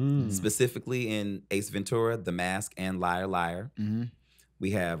 Specifically in Ace Ventura, The Mask, and Liar Liar.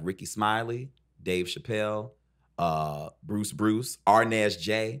 We have Ricky Smiley, Dave Chappelle, Bruce, Arnez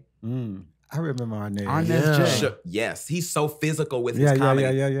J. I remember Arnez. Arnez J. Yes, he's so physical with his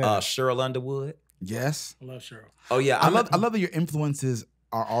comedy. Yeah. Cheryl Underwood. Yes. I love Cheryl. Oh yeah, I love that your influences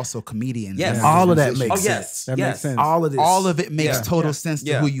are also comedians. Yes. and All of that musicians. makes yes, That yes. makes sense. All of this. All of it makes Yeah. total sense to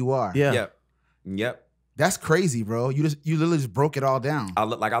Yeah. who you are. Yeah. Yep. That's crazy, bro. You literally just broke it all down. I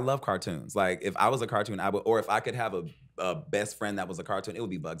love cartoons. Like if I was a cartoon, I would, or if I could have a best friend that was a cartoon, it would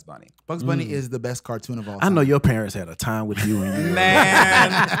be Bugs Bunny. Bugs Bunny is the best cartoon of all time. I know your parents had a time with you and you.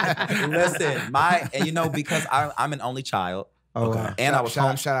 Man, listen, and you know, because I'm an only child. Oh, Okay. And I was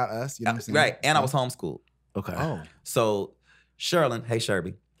shout out us. You know what I'm saying? right, and I was homeschooled. Okay. Oh. So Sherlyn, hey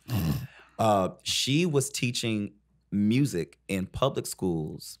Sherby, she was teaching music in public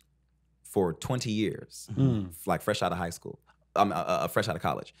schools for 20 years, like fresh out of high school, fresh out of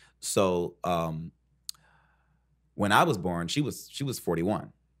college. So when I was born, she was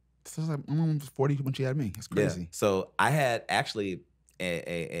 41. So like, my mom was 40 when she had me. That's crazy. Yeah. So I had actually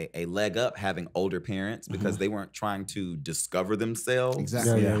a leg up having older parents because they weren't trying to discover themselves.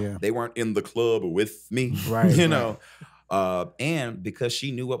 Exactly. Yeah. They weren't in the club with me, Right, you know. And because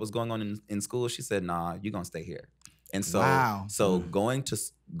she knew what was going on in school, she said, "Nah, you're gonna stay here." And so, Wow. going to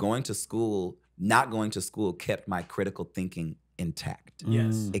school, not going to school, kept my critical thinking intact.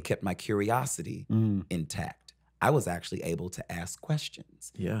 Yes. It kept my curiosity intact. I was actually able to ask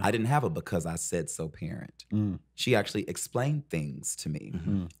questions. Yeah. I didn't have a because I said so parent. She actually explained things to me.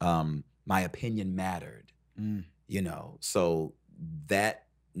 My opinion mattered, you know. So that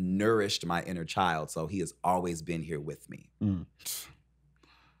nourished my inner child. So he has always been here with me.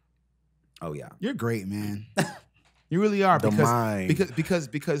 Oh yeah. You're great, man. You really are. The because, mind.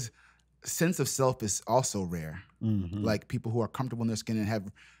 because sense of self is also rare. Like people who are comfortable in their skin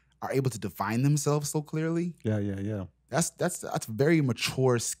and are able to define themselves so clearly. Yeah. That's a very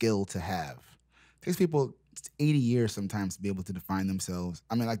mature skill to have. It takes people 80 years sometimes to be able to define themselves.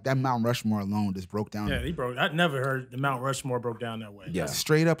 I mean, like that Mount Rushmore alone just broke down. Yeah, he broke. I never heard the Mount Rushmore broke down that way. Yeah.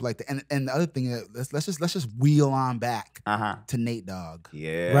 Straight up like that. And the other thing, let's just wheel on back to Nate Dogg.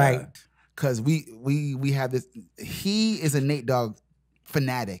 Yeah. Right. Because we have this. He is a Nate Dogg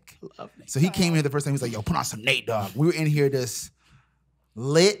fanatic. So he came here the first time. He was like, "Yo, put on some Nate Dogg." We were in here just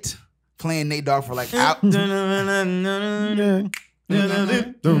lit playing Nate Dogg for like out. I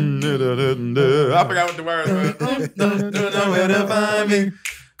forgot what the words were. Don't know where to find me,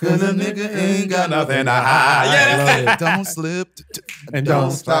 'cause a nigga ain't got nothing to hide. Yes. Don't slip And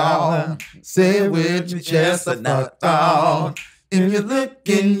don't fall. Say it with your chest or not down. If you're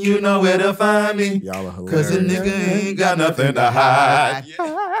looking, you know where to find me. Y'all are 'Cause a hilarious. nigga ain't got nothing to hide.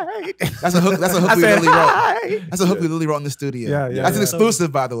 That's a hook. That's a hook we literally wrote. That's a hook we literally wrote in the studio. Yeah. That's an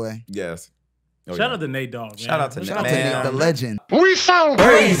exclusive, by the way. Yes. Oh, Shout yeah. out to Nate Dogg, man. Shout out to Shout out Nate. to Man. Nate, the legend. We sound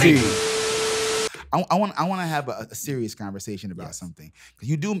crazy. I want to have a serious conversation about something, because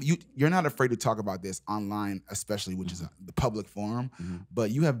you're not afraid to talk about this online, especially, which is the public forum.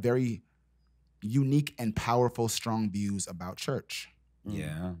 But you have very unique and powerful, strong views about church.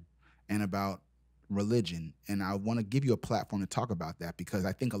 Yeah. And about religion. And I want to give you a platform to talk about that, because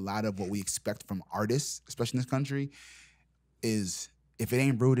I think a lot of what we expect from artists, especially in this country, is if it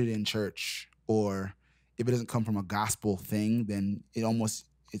ain't rooted in church, or if it doesn't come from a gospel thing, then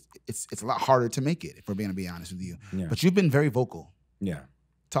it's a lot harder to make it, if we're going to be honest with you. Yeah. But you've been very vocal. Yeah.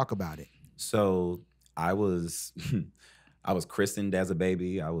 Talk about it. So I was christened as a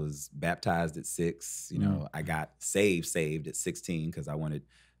baby. I was baptized at 6. You know, I got saved at 16 because I wanted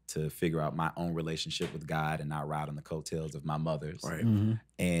to figure out my own relationship with God and not ride on the coattails of my mother's. Right.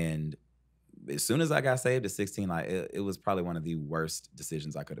 And as soon as I got saved at 16, like it was probably one of the worst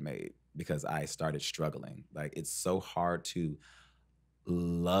decisions I could have made, because I started struggling. Like, it's so hard to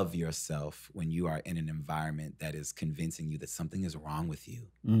love yourself when you are in an environment that is convincing you that something is wrong with you,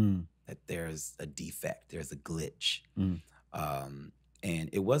 that there's a defect, there's a glitch. And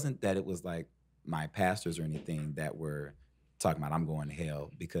it wasn't that it was like my pastors or anything that were talking about I'm going to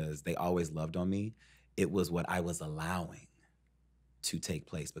hell, because they always loved on me. It was what I was allowing to take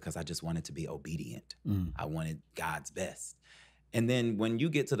place, because I just wanted to be obedient. I wanted God's best. And then when you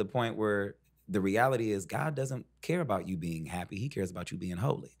get to the point where the reality is God doesn't care about you being happy, he cares about you being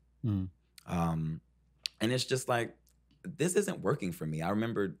holy. And it's just like, this isn't working for me. I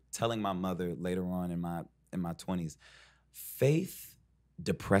remember telling my mother later on in my 20s, faith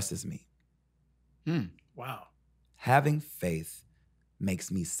depresses me. Wow. Having faith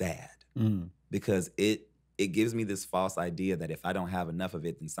makes me sad because it gives me this false idea that if I don't have enough of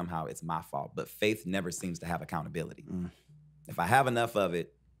it, then somehow it's my fault. But faith never seems to have accountability. If I have enough of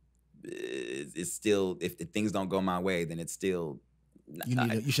it, it's still, if the things don't go my way, then it's still.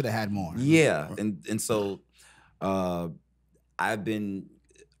 You should have had more. Yeah, and so I've been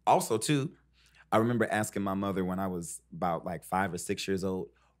also too. I remember asking my mother when I was about like 5 or 6 years old,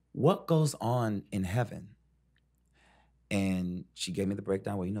 what goes on in heaven? And she gave me the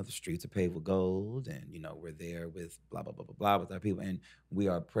breakdown. Well, the streets are paved with gold, and we're there with blah blah blah blah blah with our people, and we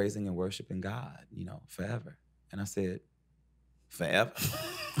are praising and worshiping God, forever. And I said, forever?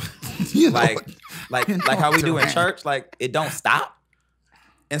 like how we do in church, like it don't stop.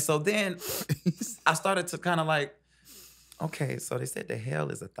 And so then I started to kind of like, okay, so they said the hell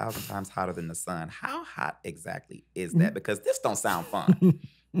is 1,000 times hotter than the sun. How hot exactly is that? Because this don't sound fun.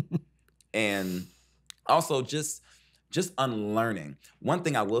 And also just unlearning. One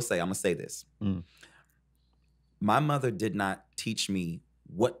thing I will say, I'm gonna say this. My mother did not teach me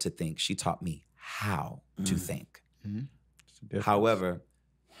what to think. She taught me how to think. However,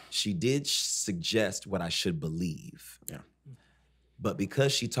 she did suggest what I should believe. Yeah. But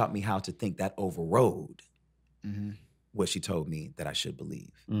because she taught me how to think, that overrode what she told me that I should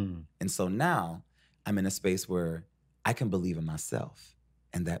believe. And so now I'm in a space where I can believe in myself,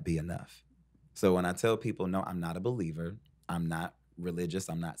 and that be enough. So when I tell people, no, I'm not a believer, I'm not religious,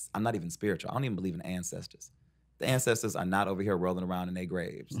 I'm not even spiritual. I don't even believe in ancestors. The ancestors are not over here rolling around in their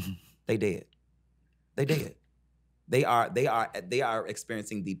graves. They dead. They dead. They are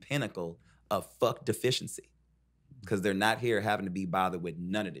experiencing the pinnacle of fuck deficiency, because they're not here having to be bothered with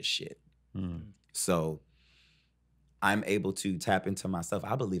none of this shit. So I'm able to tap into myself.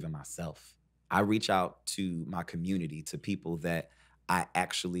 I believe in myself. I reach out to my community, to people that I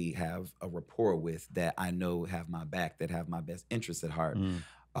actually have a rapport with, that I know have my back, that have my best interests at heart.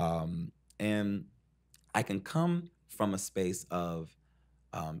 And I can come from a space of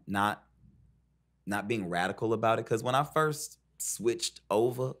not being radical about it. Because when I first switched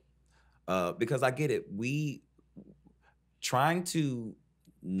over, because I get it, trying to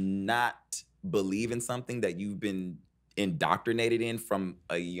not believe in something that you've been indoctrinated in from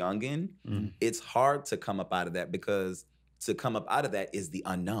a youngin', it's hard to come up out of that, because to come up out of that is the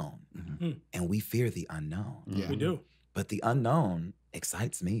unknown. And we fear the unknown. Yeah. We do. But the unknown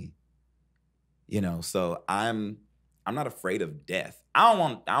excites me. So I'm not afraid of death. I don't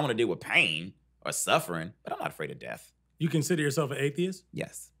want to deal with pain or suffering, but I'm not afraid of death. You consider yourself an atheist?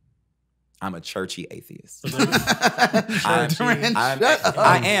 Yes. I'm a churchy atheist. I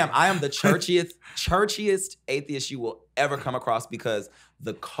am the churchiest atheist you will ever come across, because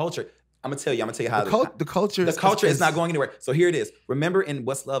the culture, I'm gonna tell you how the culture is not going anywhere. So here it is. Remember in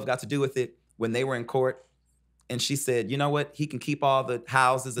What's Love Got to Do with It, when they were in court and she said, you know what? He can keep all the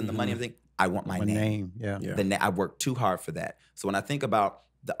houses and the money and everything. I want my name. Yeah. I worked too hard for that. So when I think about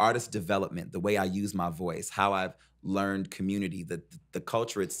the artist development, the way I use my voice, how I've learned community, the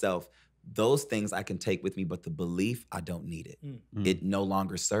culture itself, those things I can take with me, but the belief, I don't need it. It no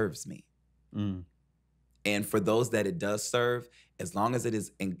longer serves me. And for those that it does serve, as long as it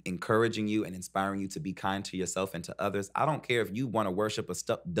is encouraging you and inspiring you to be kind to yourself and to others, I don't care if you want to worship a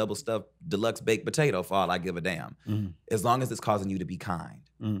double stuffed deluxe baked potato, for all I give a damn. As long as it's causing you to be kind.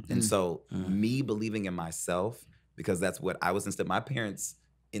 And so me believing in myself, because that's what I was instilled. My parents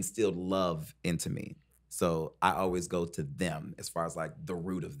instilled love into me. So I always go to them as far as like the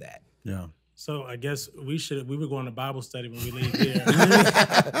root of that. Yeah. So I guess we were going to Bible study when we leave here.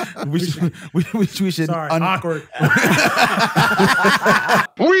 we should. Sorry, awkward.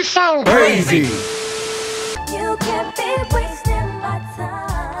 We sound crazy. You can't be wasting my time.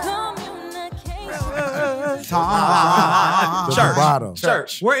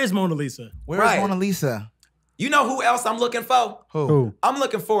 Church. Where is Mona Lisa? Where's Mona Lisa? You know who else I'm looking for? Who? I'm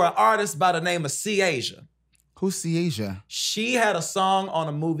looking for an artist by the name of C-Asia. Who's C-Asia? She had a song on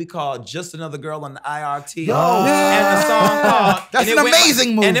a movie called Just Another Girl on the IRT. Yo, And the song called... That's an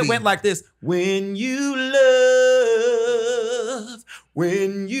amazing movie. And it went like this. When you love,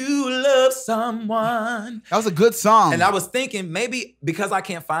 When you love someone. That was a good song. And I was thinking maybe because I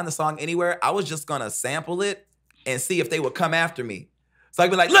can't find the song anywhere, I was just gonna sample it and see if they would come after me. So I'd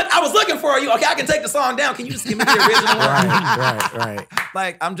be like, look, I was looking for you. Okay, I can take the song down. Can you just give me the original one? Right.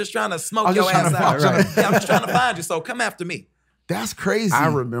 Like, I'm just trying to smoke your ass out. Yeah, I'm just trying to find you, so come after me. That's crazy. I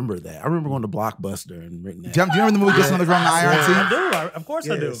remember that. I remember going to Blockbuster and renting that. Do you remember the movie Just Underground on I IRT? do. Of course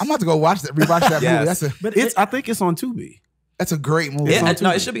I do. I'm about to go rewatch that Yes. movie. I think it's on Tubi. That's a great movie.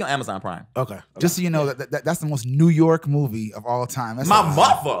 No, it should be on Amazon Prime. Okay. Just so you know, that's the most New York movie of all time. That's My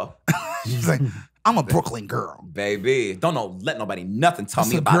mother. She's like, I'm a Brooklyn girl. Baby, let nobody nothing tell That's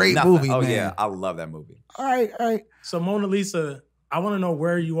me a about great nothing. movie, Oh man. yeah, I love that movie. All right. So Mona Lisa, I want to know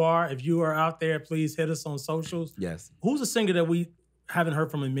where you are. If you are out there, please hit us on socials. Yes. Who's a singer that we haven't heard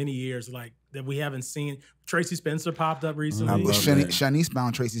from in many years, like that we haven't seen? Tracy Spencer popped up recently. Shanice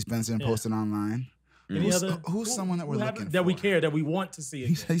found Tracy Spencer and posted online. Who's someone that we're looking for? That we care, that we want to see.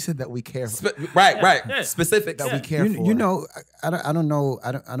 He said that we care for. Right. Yeah. Specific. That we care for. You know, I don't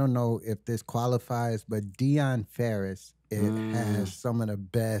know if this qualifies, but Dion Ferris has some of the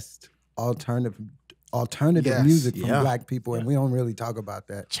best alternative music from Black people, and we don't really talk about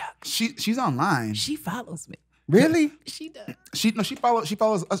that. She's online. She follows me. Really? She does. She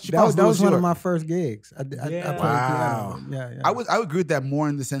follows us. That was one of my first gigs. I played Wow. piano. Yeah. I would agree with that more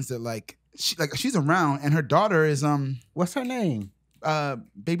in the sense that she's around, and her daughter is What's her name?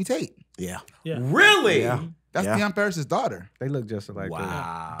 Baby Tate. Yeah. Really? Yeah. That's Dion Ferris's daughter. They look just like that.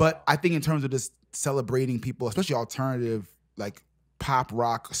 Wow. But I think in terms of just celebrating people, especially alternative, like pop,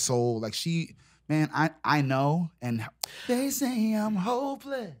 rock, soul, like I know, and they say I'm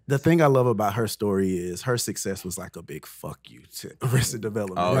hopeless. The thing I love about her story is her success was like a big fuck you to Arrested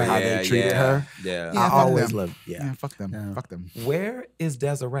Development. Oh, How they treated her. Yeah. Yeah, I fuck always them. loved Fuck them. Yeah. Fuck them. Where is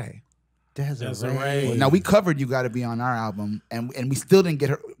Desiree? Desiree. Now we covered "You Got to Be" on our album, and we still didn't get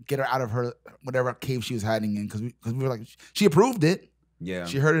her out of her whatever cave she was hiding in because we were like, she approved it. Yeah.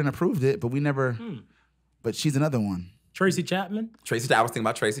 She heard it and approved it, but we never. But she's another one. Tracy Chapman. I was thinking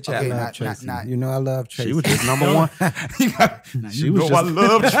about Tracy Chapman. Okay, not. You know I love Tracy. She was just number one. I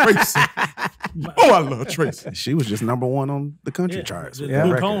love Tracy. I love Tracy. She was just number one on the country charts. with that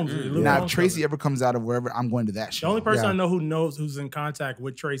Luke record. Combs. Luke Now, if Combs Tracy cover. ever comes out of wherever, I'm going to that The show. only person Yeah. I know who's in contact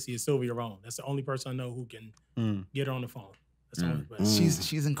with Tracy is Sylvia Rone. That's the only person I know who can get her on the phone. That's the only person.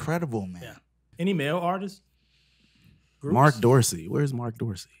 She's incredible, man. Yeah. Any male artists? Groups? Like Dorsey. Where's Mark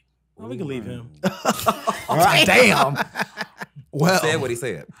Dorsey? Oh, we can leave him. Damn. Well, Said what he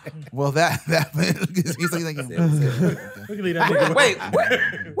said. well, that he's like, We can leave that nigga. Wait,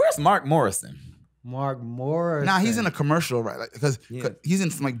 where's Mark Morrison? Mark Morris. nah, he's in a commercial, right? Like, because he's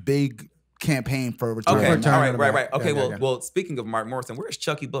in some like big campaign for return. Okay, Return all of the right. Mac. Okay, Yeah. well, speaking of Mark Morrison, where's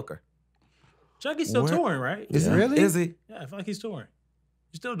Chucky Booker? Chucky's still Where- touring, right? Is it Really? Is he? Yeah, I feel like he's touring.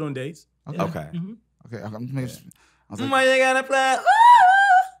 He's still doing dates. Okay. Yeah. Okay. Mhm. Okay, I'm making sure. I was like, Why you gotta play?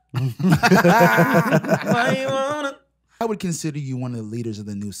 Why you wanna? I would consider you one of the leaders of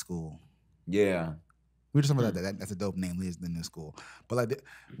the new school. Yeah. We were just talking about that. That's a dope name, leaders of the new school. But like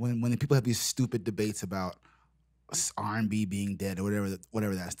when the people have these stupid debates about R&B being dead or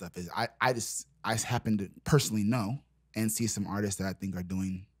whatever that stuff is, I just happen to personally know and see some artists that I think are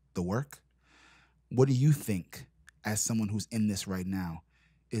doing the work. What do you think, as someone who's in this right now,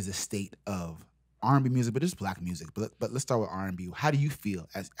 is a state of R&B music, but just Black music? But let's start with R&B. How do you feel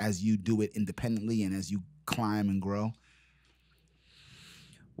as you do it independently and as you climb and grow?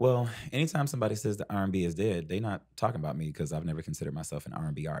 Well, anytime somebody says that R&B is dead, they're not talking about me because I've never considered myself an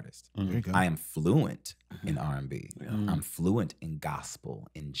R&B artist. There you go. I am fluent in R&B. I'm fluent in gospel,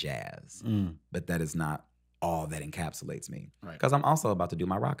 in jazz. But that is not all that encapsulates me. Right. Because I'm also about to do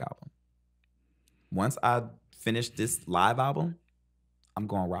my rock album. Once I finish this live album, I'm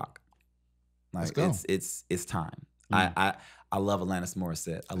going rock. Like Let's go. it's time. I love Alanis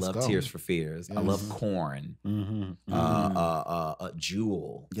Morissette. I love go. Tears for Fears. I love Korn.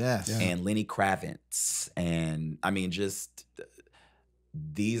 Jewel. Yes. And Lenny Kravitz. And I mean, just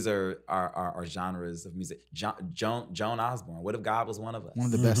these are our genres of music. Joan Osborne. What if God was one of us? One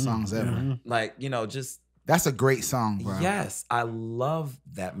of the best songs ever. Like, just That's a great song, bro. yes, I love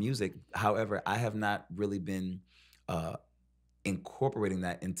that music. However, I have not really been incorporating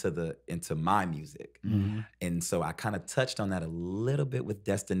that into my music. And so I kind of touched on that a little bit with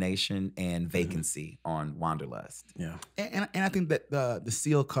Destination and Vacancy on Wanderlust. Yeah. And I think that the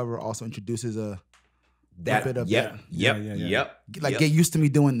seal cover also introduces a That bit of yep, that. yep. Like, get used to me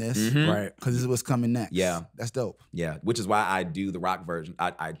doing this, Mhm. Right. because this is what's coming next. Yeah. That's dope. Yeah, which is why I do the rock version.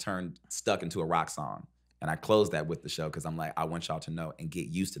 I turned Stuck into a rock song. And I closed that with the show because I'm like, I want y'all to know and get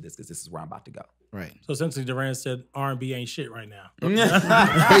used to this because this is where I'm about to go. Right. So essentially, Durand said R&B ain't shit right now.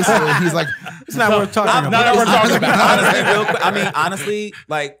 Basically, he's like, It's not worth talking about. Not worth talking about. honestly, real quick, I mean, honestly,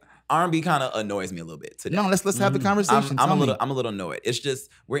 like R&B kind of annoys me a little bit today. no, let's have the conversation. I'm Tell me. a little annoyed. It's just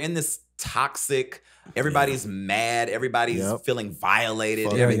we're in this toxic. Everybody's mad. Everybody's feeling violated.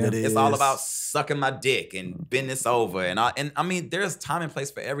 Fuck Everything. it It's all is. about sucking my dick and bend this over. And I mean, there's time and place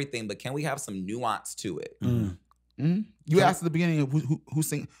for everything, but can we have some nuance to it? You asked at the beginning who's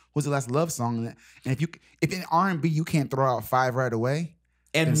the last love song, and if in R&B you can't throw out 5 right away,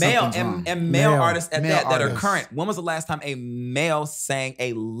 And then male something's wrong. and male artists at Male that are artists. current. When was the last time a male sang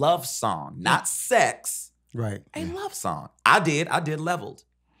a love song, not sex? Right. A love song. I did Leveled.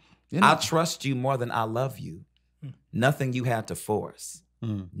 You know, I trust you more than I love you. Nothing you had to force,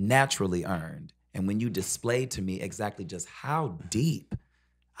 naturally earned. And when you displayed to me exactly just how deep,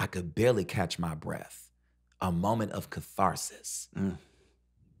 I could barely catch my breath. A moment of catharsis.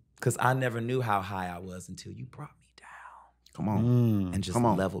 Because I never knew how high I was until you brought me down Come on. and just Come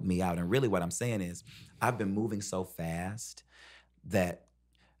on. leveled me out. And really what I'm saying is I've been moving so fast that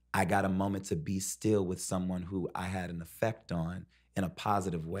I got a moment to be still with someone who I had an effect on in a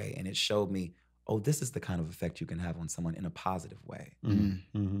positive way. And it showed me, oh, this is the kind of effect you can have on someone in a positive way.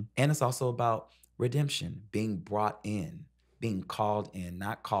 And it's also about redemption, being brought in, being called in,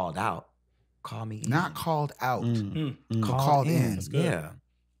 not called out. Call me in. not called out, Called in. That's good. Yeah.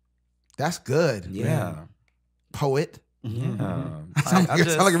 That's good. Yeah. Poet. Yeah. I sound like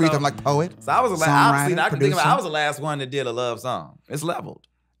Aretha. I'm like poet. So I was the Songwriter, last. I can think about. I producer. was the last one that did a love song. It's leveled.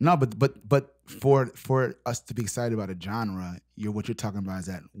 No, but for us to be excited about a genre, what you're talking about is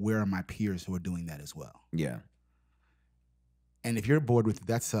that where are my peers who are doing that as well? Yeah, And if you're bored with it,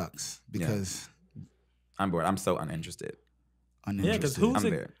 that sucks because I'm bored. I'm so uninterested. Yeah, because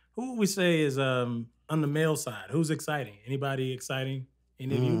uninterested. who we say is on the male side? Who's exciting? Anybody exciting?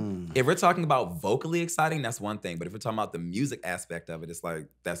 Any of you? If we're talking about vocally exciting, that's one thing. But if we're talking about the music aspect of it, it's like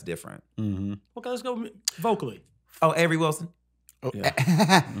that's different. Okay, let's go vocally. Oh, Avery Wilson.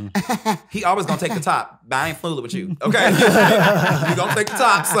 He always gonna take the top. But I ain't fooling with you. Okay, you gonna take the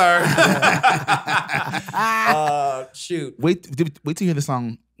top, sir. Shoot. Wait till you hear the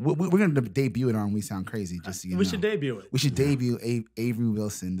song. We're going to debut it on We Sound Crazy. Just so you We know. should debut it. We should debut Avery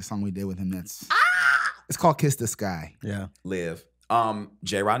Wilson, the song we did with him. It's called Kiss the Sky. Yeah. Live.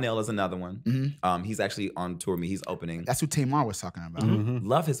 J. Ronell is another one. He's actually on tour with me. He's opening. That's who Tamar was talking about.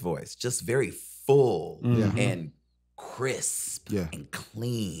 Love his voice. Just very full Yeah. and crisp Yeah. and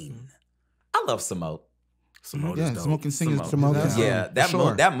clean. I love Smoke. Smoke Yeah, is dope. Smoke and Sing is Smoke that's- is Yeah, that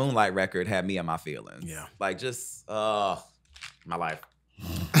sure. that Moonlight record had me in my feelings. Yeah. Like just my life.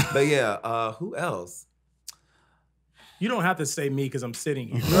 But yeah, who else? You don't have to say me because I'm sitting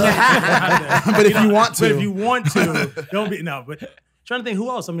here. But if you want to. But if you want to, don't be no. But trying to think who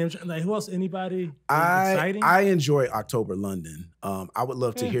else. I mean, like who else? Anybody exciting? I enjoy October London. I would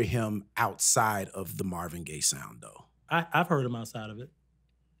love to hear him outside of the Marvin Gaye sound, though. I've heard him outside of it.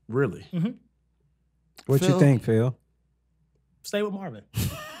 Really? What Phil? you think, Phil? Stay with Marvin.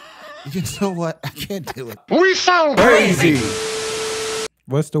 You know what? I can't do it. We sound crazy.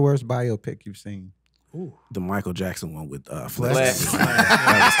 What's the worst biopic you've seen? Ooh. The Michael Jackson one with Flex. Flex.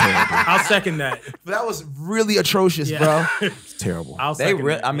 That was terrible. I'll second that. That was really atrocious, Yeah. bro. It's terrible. I'll They second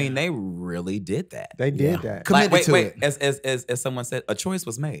that. I mean, they really did that. They did that. Committed Like, to wait, it. as someone said, a choice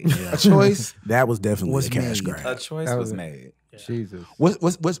was made. A choice. That was definitely Was a cash made. A grab. choice That was was- made. Jesus.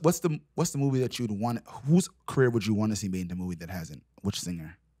 What's the movie that you'd want? Whose career would you want to see made in a movie that hasn't? Which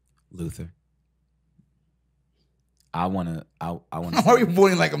singer? Luther. I wanna. Why are you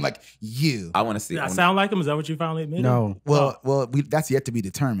pointing like I'm like you? I wanna see. Did I sound like him? Is that what you finally admitted? No. Well, that's yet to be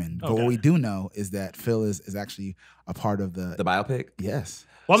determined. But Okay. what we do know is that Phil is actually a part of the. the biopic. Yes.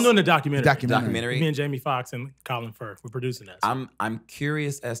 Well, I'm doing the documentary. Documentary. Me and Jamie Foxx and Colin Firth. We're producing that. I'm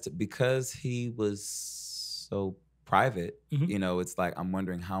curious as to, because he was so private, you know, it's like I'm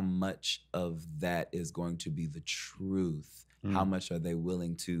wondering how much of that is going to be the truth. How much are they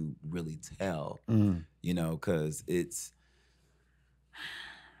willing to really tell? You know, because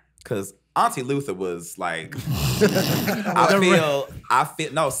Auntie Luther was like, I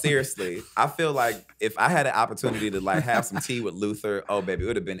feel no, seriously. I feel like if I had an opportunity to like have some tea with Luther, oh baby, it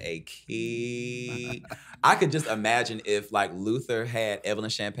would have been a key. I could just imagine if like Luther had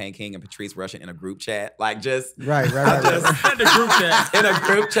Evelyn Champagne King and Patrice Rushen in a group chat, like just Right. At the group chat. in a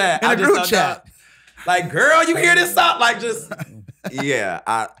group chat. In a I just group thought chat. that, like, girl, you hear this song? Like, just yeah.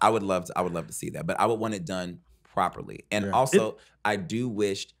 I would love to see that, but I would want it done properly. And also, I do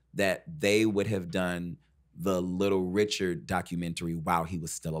wish that they would have done the Little Richard documentary while he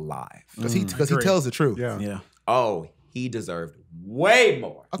was still alive. Because he tells the truth. Yeah. Yeah. Oh, he deserved way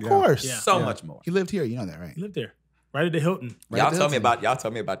more. Of course. Yeah. So much more. He lived here. You know that, right? He lived there, right at the Hilton. Right Y'all at the told me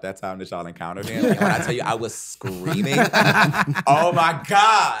Hilton. about that time that y'all encountered him. And when I tell you I was screaming, oh my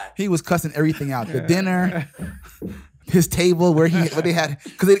God. He was cussing everything out. The dinner, his table where they had,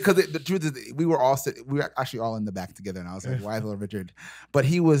 because the truth is we were actually all in the back together, and I was like, why Little Richard? But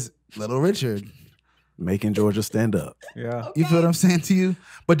he was Little Richard. Making Georgia stand up. Yeah. You feel what I'm saying to you?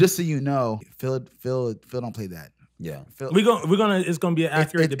 But just so you know, Phil don't play that. Yeah. Phil, It's gonna be an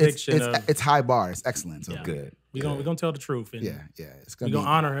accurate depiction of. it's high bar. It's excellent. So Yeah. Good. We're gonna tell the truth. And yeah. It's we're gonna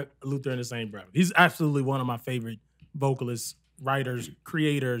honor Luther in the same breath. He's absolutely one of my favorite vocalists, writers,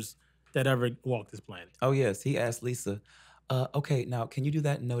 creators that ever walked this planet. Oh, yes. He asked Lisa, okay, now can you do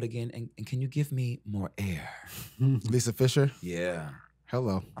that note again? And can you give me more air? Lisa Fisher. Yeah.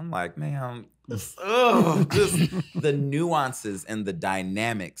 Hello. I'm like, man, just the nuances and the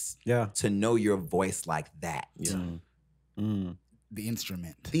dynamics to know your voice like that. Yeah. The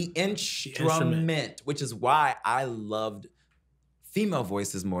instrument. The instrument, which is why I loved female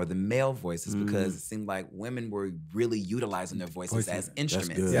voices more than male voices, because it seemed like women were really utilizing their voices as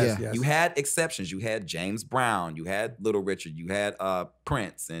instruments. good. Yes. Yes. You had exceptions. You had James Brown. You had Little Richard. You had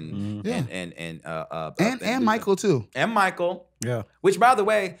Prince and And Michael too. and Michael. Yeah. Which, by the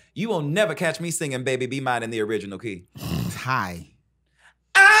way, you will never catch me singing "Baby Be Mine" in the original key. It's high.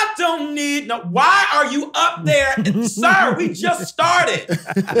 I don't need no. Why are you up there, sir? We just started.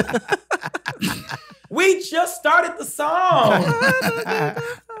 We just started the song.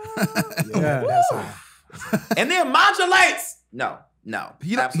 Yeah. That's And then modulates. No.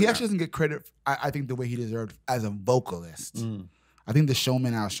 He absolutely actually doesn't get credit, I think, the way he deserved as a vocalist. I think the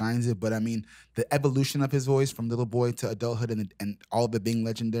showman outshines it, but I mean, the evolution of his voice from little boy to adulthood and all of it being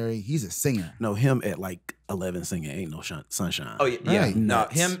legendary, he's a singer. No, him at like 11 singing Ain't No Sunshine. Oh, yeah. Right. No,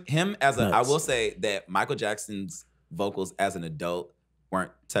 Nuts. him as a, I Nuts. will say that Michael Jackson's vocals as an adult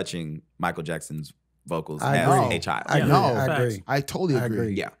weren't touching Michael Jackson's vocals I as agree. a child. I agree. No. I Facts. agree. I totally I agree.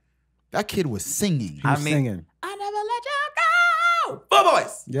 agree. Yeah. That kid was singing. He was singing. I never let you go. Full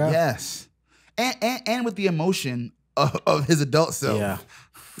voice. Yeah. Yes. And with the emotion of his adult self. Yeah.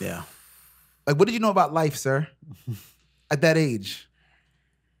 Yeah. Like, what did you know about life, sir? At that age.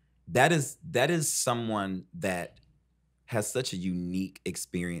 That is someone that has such a unique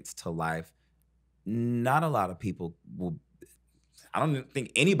experience to life. Not a lot of people will. I don't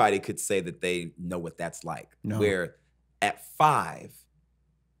think anybody could say that they know what that's like. No. Where at 5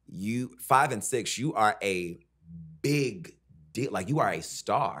 and 6, you are a big deal. Like, you are a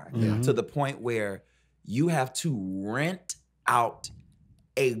star to the point where you have to rent out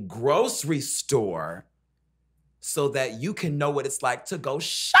a grocery store so that you can know what it's like to go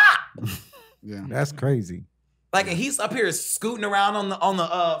shop. Yeah. That's crazy. Like, and he's up here scooting around on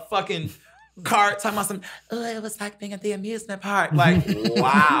the fucking cart talking about some, oh, it was like being at the amusement park. Like,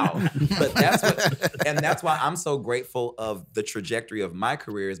 wow. But that's why I'm so grateful of the trajectory of my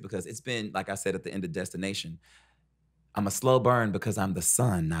career, is because it's been, like I said at the end of Destination, I'm a slow burn because I'm the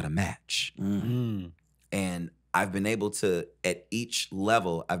sun, not a match. And I've been able to, at each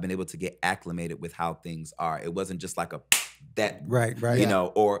level, I've been able to get acclimated with how things are. It wasn't just like Right. you know,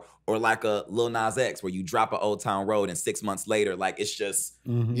 or like a Lil Nas X where you drop an Old Town Road and 6 months later, like, it's just,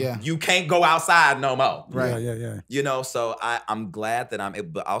 Yeah. you can't go outside no more. Right. Yeah. You know, so I'm glad that I'm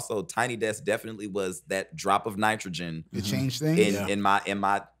able, but also Tiny Desk definitely was that drop of nitrogen It changed things. in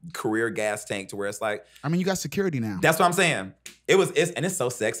my career gas tank, to where it's like, I mean, you got security now. that's what I'm saying. It's so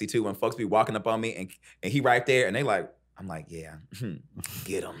sexy too when folks be walking up on me and he right there and they like, I'm like, yeah,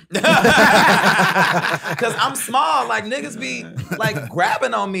 get him. Because I'm small. Like, niggas be like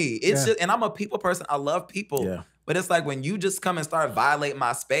grabbing on me. It's just, and I'm a people person. I love people. Yeah. But it's like when you just come and start violating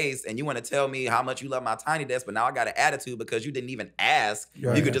my space and you want to tell me how much you love my Tiny Desk, but now I got an attitude because you didn't even ask.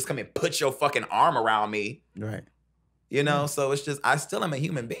 Right. You could just come and put your fucking arm around me. Right. You know? So it's just, I still am a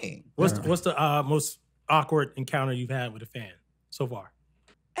human being. What's the most awkward encounter you've had with a fan so far?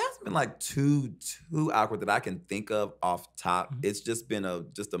 It's been like too awkward that I can think of off top. It's just been a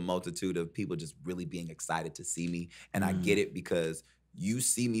multitude of people just really being excited to see me. And I get it, because you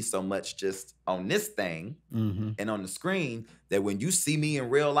see me so much just on this thing and on the screen that when you see me in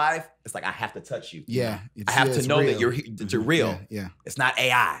real life, it's like I have to touch you. Yeah. I have to know that you're real. Yeah. It's not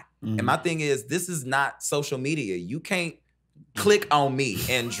AI. And my thing is, this is not social media. You can't click on me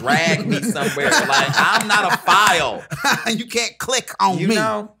and drag me somewhere. Like, I'm not a file. You can't click on You me.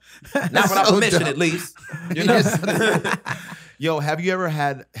 know? Not without so permission, dumb. at least. You know? Yo, have you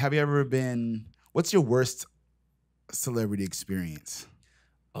ever been, what's your worst celebrity experience?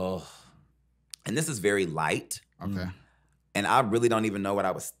 Oh. And this is very light. Okay. And I really don't even know what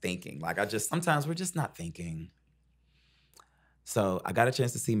I was thinking. Like, sometimes we're just not thinking. So I got a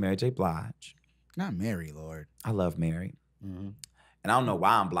chance to see Mary J. Blige. Not Mary, Lord. I love Mary. And I don't know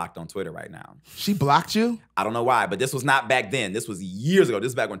why I'm blocked on Twitter right now. She blocked you? I don't know why, but this was not back then. This was years ago. This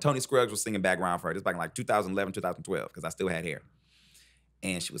is back when Tony Scruggs was singing background for her. This was back in like 2011, 2012, because I still had hair.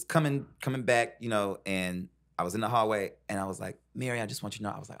 And she was coming back, you know, and I was in the hallway, and I was like, Mary, I just want you to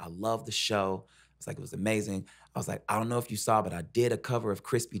know, I was like, I love the show. I was like, it was amazing. I was like, I don't know if you saw, but I did a cover of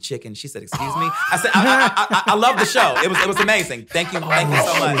Crispy Chicken. She said, excuse me? I said, I love the show. It was amazing. Thank you so much.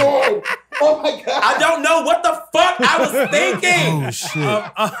 Oh my God. I don't know what the fuck I was thinking. Oh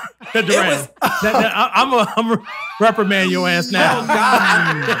shit! Durand, I'm a reprimand your ass now. Oh,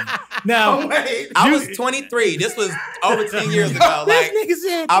 God. Now, I was 23. This was over 10 years ago. Like,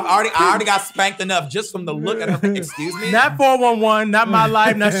 I already got spanked enough just from the look at her. Excuse me? not 411, not my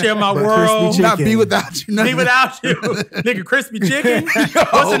life, not share my world. Not be without you. Be without you. Nigga, crispy chicken.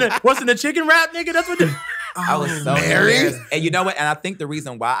 What's in the chicken wrap, nigga? That's what I was so Mary? embarrassed. And you know what? And I think the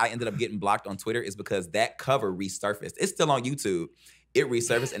reason why I ended up getting blocked on Twitter is because that cover resurfaced. It's still on YouTube. It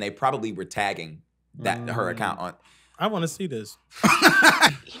resurfaced, and they probably were tagging her account on. I want to see this. You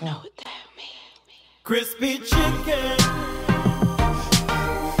know what that means. Crispy chicken.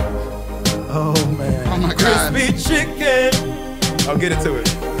 Oh man! Oh my God. Crispy chicken. I'll get into it.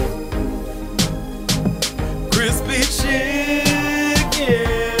 Crispy chicken.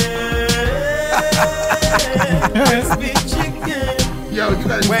 Crispy chicken. Yo, you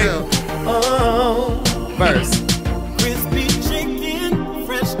gotta chill. Oh. First. Crispy chicken,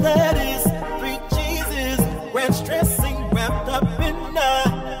 fresh lettuce, 3 cheeses, ranch dressing wrapped up in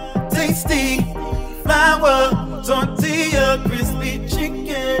a tasty flour tortilla. Crispy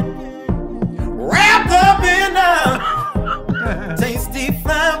chicken wrapped up in a tasty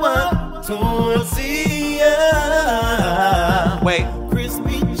flour tortilla. Wait.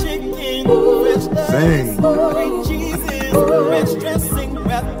 Crispy chicken, fresh lettuce, 3 cheeses, ranch dressing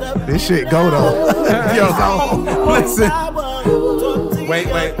wrapped up. This shit go though. Yo, listen. Wait.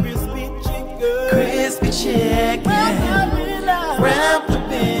 Crispy chicken, wrapped up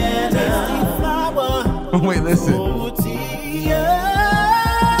in tasty flour. Wait, listen. Tortilla.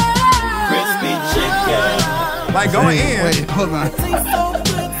 Crispy chicken. Like going in. Wait, hold on. Tastes so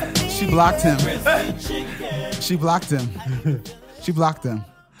good. She blocked him. Crispy chicken. She blocked him. She blocked him.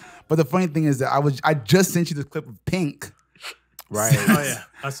 But the funny thing is that I just sent you this clip of Pink. Right. Oh, yeah.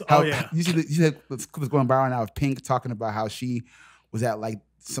 Yeah. You see this clip is going viral now of Pink talking about how she was at like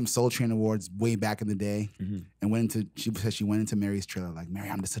some Soul Train Awards way back in the day, and she said she went into Mary's trailer like, Mary,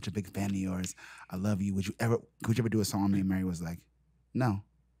 I'm just such a big fan of yours. I love you. Could you ever do a song with me? And Mary was like, no.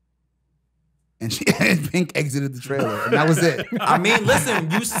 And Pink exited the trailer, and that was it. I mean,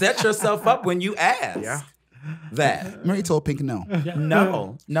 listen, you set yourself up when you asked that. Mary told Pink no.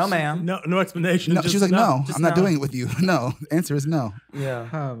 No, ma'am. No explanation. No, she was like, no, just I'm not no. doing it with you. No, the answer is no. Yeah.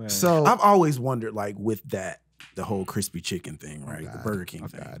 Oh man. So I've always wondered, like, with that, the whole crispy chicken thing, right? The Burger King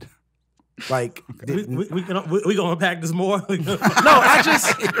thing. God. Like, we gonna unpack this more. no, I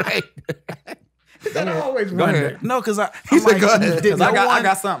just That I always Go wonder. ahead. no, because I He's like, go ahead. did 'Cause no I one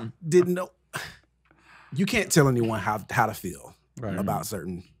got something. didn't know. You can't tell anyone how to feel Right. about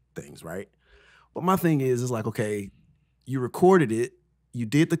certain things, right? But my thing is like, okay, you recorded it, you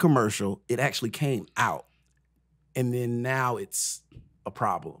did the commercial, it actually came out, and then now it's a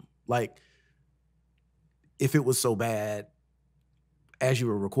problem. Like, if it was so bad as you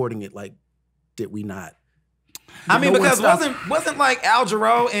were recording it, like, did we not? I mean, No one because stopped. wasn't like Al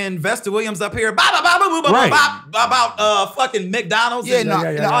Jarreau and Vesta Williams up here Right. about fucking McDonald's and no,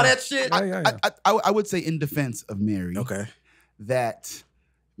 all that shit. I would say in defense of Mary, Okay. that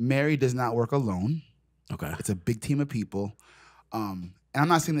Mary does not work alone. Okay. It's a big team of people. And I'm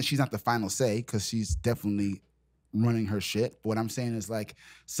not saying that she's not the final say, because she's definitely running her shit. But what I'm saying is, like,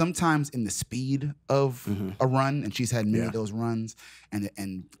 sometimes in the speed of a run, and she's had many of those runs,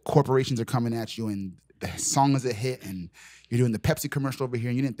 and corporations are coming at you, and the song is a hit, and you're doing the Pepsi commercial over here,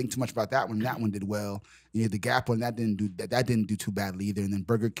 and you didn't think too much about that one. That one did well. You had the Gap one, that didn't do too badly either. And then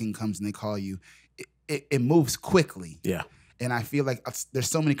Burger King comes and they call you. It moves quickly. Yeah. And I feel like there's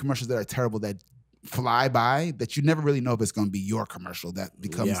so many commercials that are terrible that fly by that you never really know if it's going to be your commercial that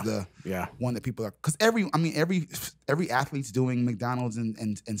becomes the one that people are. Because every athlete's doing McDonald's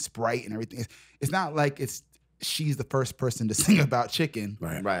and Sprite and everything. It's not like she's the first person to sing about chicken.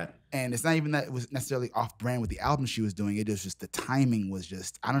 Right. And it's not even that it was necessarily off brand with the album she was doing. It was just the timing was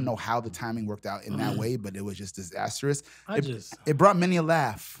just, I don't know how the timing worked out in that way, but it was just disastrous. It brought many a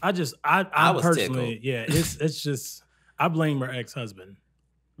laugh. I was personally, tickled. yeah, it's just, I blame her ex-husband.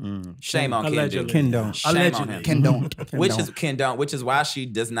 Shame on Allegedly. Ken. Ken don't. Shame on him. Ken don't. Which is why she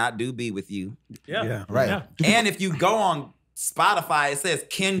does not do be with you. Yeah. Right. Yeah. And if you go on Spotify, it says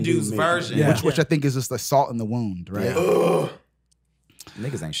Kendu's version. Yeah. Which I think is just like salt in the wound, right? Ugh.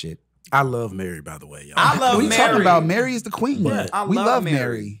 Niggas ain't shit. I love Mary, by the way, y'all. I love What are you Mary. talking about? Mary is the queen. Yeah, I we love love Mary.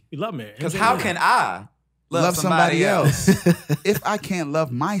 Mary. You love Mary. Because how can I love somebody else if I can't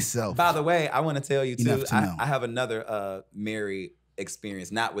love myself? By the way, I want to tell you too, Enough to know. I have another Mary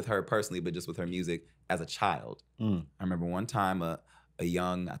experience, not with her personally, but just with her music as a child. I remember one time a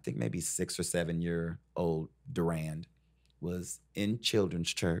young, I think maybe 6 or 7 year old Durand was in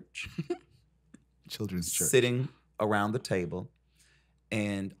children's church. Children's church. Sitting around the table.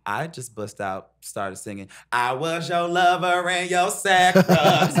 And I just bust out, started singing, I was your lover and your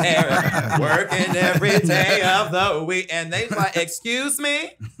secretary, working every day of the week. And they was like, excuse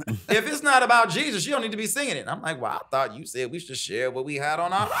me? If it's not about Jesus, you don't need to be singing it. And I'm like, well, I thought you said we should share what we had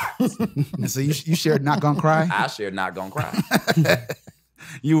on our hearts. And so you shared Not Gonna Cry? I shared Not Gonna Cry.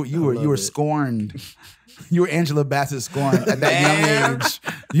 You were scorned. You were Angela Bassett scorned at that young age.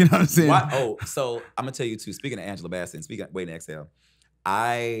 You know what I'm saying? Oh, so I'm gonna tell you too, speaking of Angela Bassett and speaking of Wait and Exhale,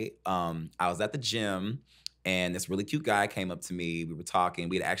 I was at the gym and this really cute guy came up to me. We were talking.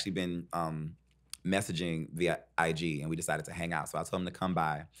 We had actually been messaging via IG and we decided to hang out. So I told him to come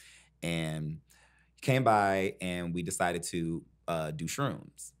by and he came by and we decided to do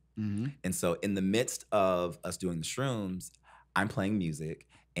shrooms. Mm-hmm. And so in the midst of us doing the shrooms, I'm playing music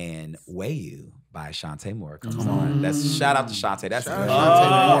and Way You by Shantae Moore comes on. That's shout out to Shantae. That's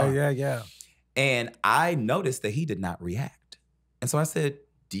Yeah. And I noticed that he did not react. And so I said,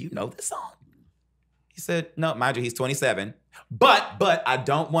 do you know this song? He said, no, mind you, he's 27. But I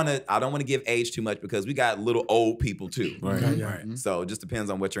don't want to give age too much because we got little old people too. Right. So it just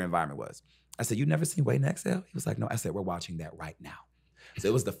depends on what your environment was. I said, you never seen Wait and Exhale? He was like, no. I said, we're watching that right now. So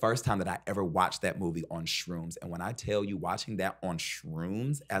it was the first time that I ever watched that movie on shrooms. And when I tell you watching that on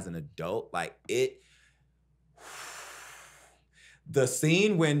shrooms as an adult, like the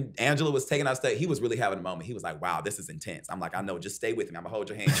scene when Angela was taking out stuff, he was really having a moment. He was like, wow, this is intense. I'm like, I know, just stay with me. I'm gonna hold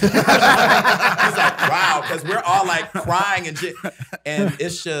your hand. He's like, wow, because we're all like crying and shit. And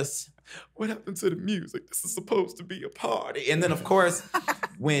it's just, what happened to the music? This is supposed to be a party. And then of course,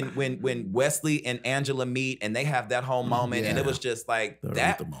 when Wesley and Angela meet and they have that whole moment, and it was just like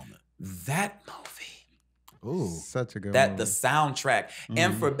that movie. Ooh, such a good the movie. soundtrack.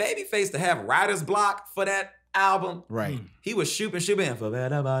 And for Babyface to have writer's block for that album, Right. He was shooting for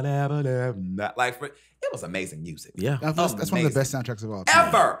like it was amazing music. Yeah. That's one of the best soundtracks of all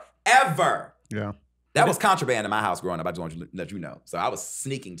time. Ever. Yeah. That was contraband in my house growing up. I just want to let you know. So I was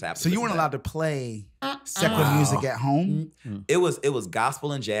sneaking taps. So you weren't allowed to play secular music at home? It was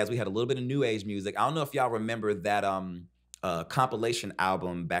gospel and jazz. We had a little bit of new age music. I don't know if y'all remember that compilation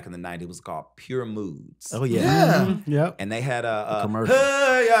album back in the 90s. It was called Pure Moods. Oh yeah. Yep. And they had a commercial.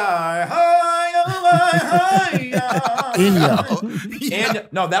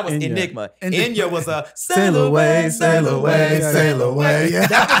 Enya. No, that was Enigma. Enya was a Sail away, sail away, sail away. That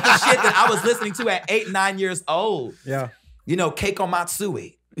was the shit that I was listening to at 8, 9 years old. Yeah. You know, Keiko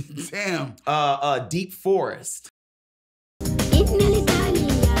Matsui. Damn. Deep Forest. Play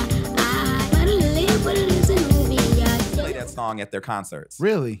that song at their concerts.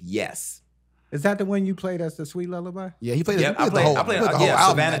 Really? Yes. Is that the one you played as the Sweet Lullaby? Yeah, he played, Yeah, I the played whole Savannah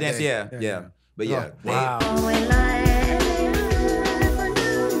album Dance. that day. Yeah. But yeah. Wow.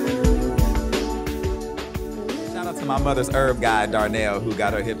 Shout out to my mother's herb guy, Darnell, who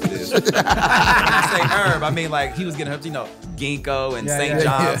got her hip to this. When I say herb, I mean like he was getting hip to, ginkgo and St.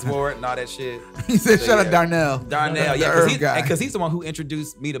 John's wort and all that shit. He said, So, shout out yeah. Darnell. Darnell, The yeah, herb guy. because he's the one who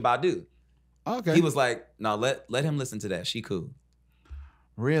introduced me to Badu. Okay. He was like, no, let him listen to that. She cool.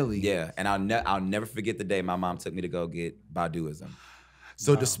 Really? Yeah, and I'll never forget the day my mom took me to go get Baduism.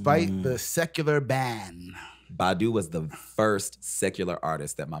 So despite the secular ban, Badu was the first secular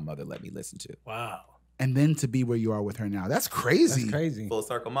artist that my mother let me listen to. Wow. and then to be where you are with her now, that's crazy. That's crazy. Full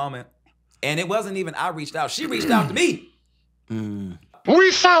circle moment. And it wasn't even I reached out. She reached out to me.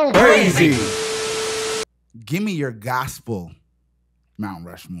 We sound crazy. Give me your gospel Mount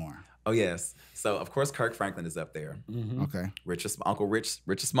Rushmore. Oh, yes. So, of course, Kirk Franklin is up there. Mm-hmm. Okay. Uncle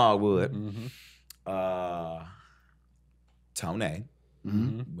Richard Smallwood. Mm-hmm. Tone,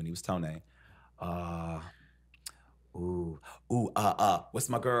 when he was Tone. What's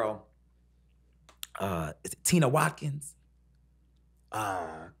my girl? Is it Tina Watkins?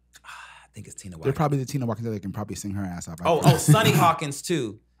 I think it's Tina They're Watkins. probably the Tina Watkins that can probably sing her ass off. Oh, Sonny Hawkins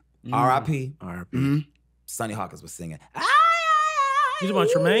too. R.I.P. R.I.P. Mm-hmm. Sonny Hawkins was singing. You talking about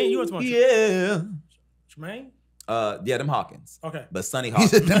Tremaine? You want to talk Yeah. Tremaine? Yeah, them Hawkins. Okay. But Sonny He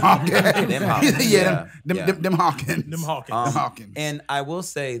Hawkins. said them Hawkins. Them Hawkins. Yeah, Yeah. them Hawkins. Them Hawkins. Them Hawkins. And I will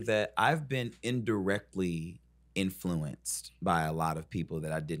say that I've been indirectly influenced by a lot of people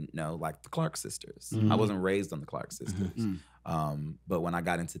that I didn't know, like the Clark sisters. I wasn't raised on the Clark sisters. But when I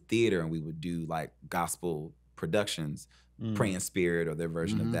got into theater and we would do like gospel productions, Praying Spirit or their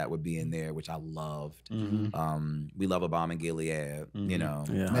version of that would be in there, which I loved. We love a Balm in Gilead, you know.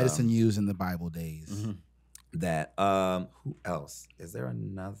 Medicine used in the Bible days. That who else? Is there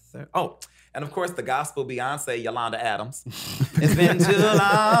another? Oh, and of course the gospel Beyonce, Yolanda Adams. It's been too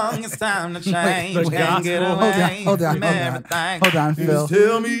long, it's time to change. The Can't get gospel. away Hold on, from everything. Hold on, Phil. Just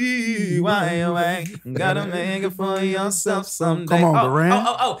tell me why you ain't gotta make it for yourself someday. Come on, Durand.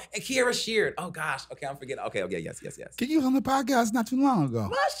 And Kira Sheard. Oh gosh, okay, I'm forgetting. Okay, yes. Can you on the podcast not too long ago?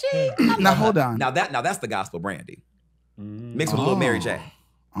 Was she? Now hold on. Now that's the gospel Brandy. Mixed with a little Mary J.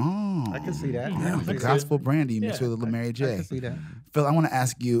 Oh, I can see that. The gospel Brandy mixed with a little Mary I J. can see that. Phil, I want to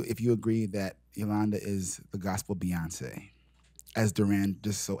ask you if you agree that Yolanda is the gospel Beyonce, as Durand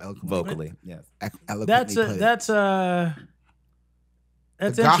just so eloquently Vocally, yes. Eloquently put it. That's the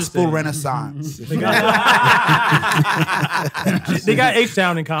gospel interesting. renaissance. They got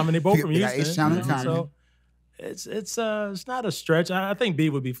H-Town in common. They both from They got Houston. H-Town in you know, common. So it's not a stretch. I think B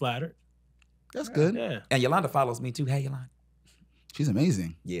would be flattered. That's good. Yeah. And Yolanda follows me too. Hey, Yolanda. She's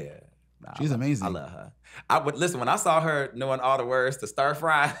amazing. Yeah. She's amazing. I love her. I would listen when I saw her knowing all the words to stir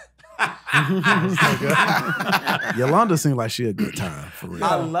fry. Yolanda seemed like she a good time for real.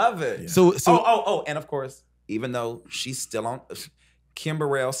 I love it. Yeah. So and of course, even though she's still on, Kim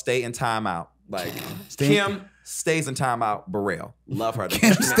Burrell stay in timeout. Like Kim stays in timeout. Burrell, love her.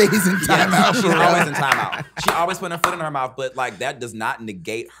 Kim stays in timeout. She's always in timeout. She always put her foot in her mouth, but like that does not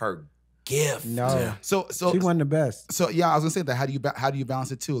negate her gift. No. So She won the best. So yeah, I was gonna say that. How do you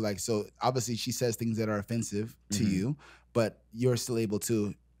balance it too? Like, so obviously she says things that are offensive to you, but you're still able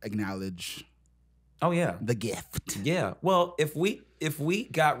to acknowledge. Oh yeah, the gift. Yeah. Well, if we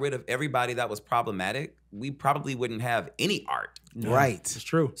got rid of everybody that was problematic, we probably wouldn't have any art. Right. It's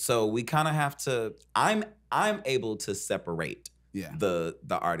true. So we kind of have to. I'm able to separate Yeah. the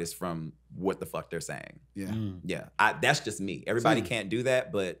artist from what the fuck they're saying. Yeah. Yeah. That's just me. Everybody can't do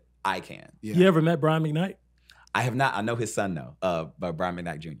that, but I can. Yeah. You ever met Brian McKnight? I have not. I know his son though. But Brian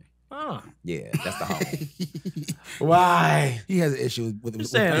McKnight Jr. Oh. Yeah, that's the homie. Why? He has an issue with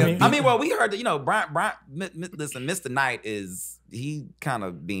Just saying, I mean, well, we heard that, Brian, listen, Mr. Knight he kind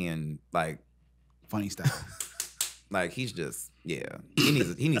of being like funny style. Like he's just, he needs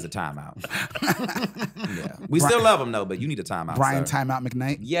a timeout. Yeah. We still love him though, but you need a timeout. Brian sir. Timeout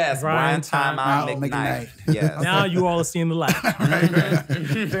McKnight? Yes, Brian Timeout McKnight. Yes. Now you all are seeing the light.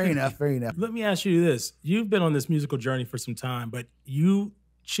 Fair enough. Let me ask you this. You've been on this musical journey for some time, but you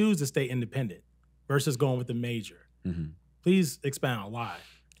choose to stay independent versus going with the major. Mm-hmm. Please expound why.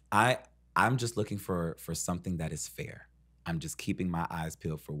 I'm just looking for something that is fair. I'm just keeping my eyes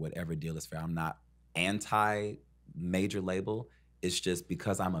peeled for whatever deal is fair. I'm not anti-major label. It's just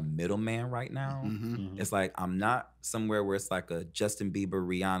because I'm a middleman right now. Mm-hmm. It's like I'm not somewhere where it's like a Justin Bieber,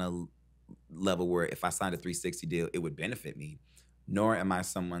 Rihanna level where if I signed a 360 deal, it would benefit me. Nor am I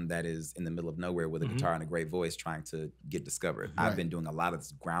someone that is in the middle of nowhere with a guitar and a great voice trying to get discovered. Right. I've been doing a lot of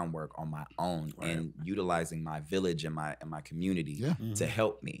this groundwork on my own and utilizing my village and my community to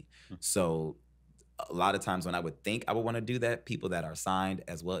help me. So a lot of times when I would think I would want to do that, people that are signed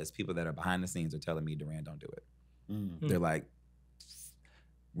as well as people that are behind the scenes are telling me, Durand, don't do it. They're like,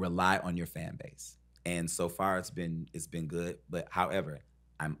 rely on your fan base. And so far it's been good. But however,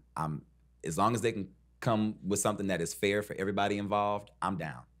 I'm as long as they can come with something that is fair for everybody involved, I'm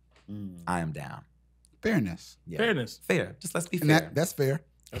down. I am down. Fairness. Yeah. Fairness. Fair. Just let's be And fair. that's fair.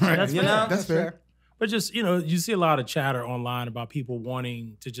 That's fair. That's fair. But just, you see a lot of chatter online about people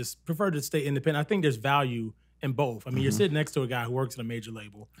wanting to just prefer to stay independent. I think there's value in both. I mean, you're sitting next to a guy who works in a major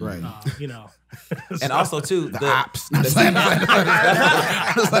label. Right. And also, too, The ops.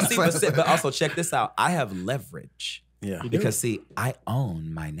 but also check this out. I have leverage. Yeah. Because, see, I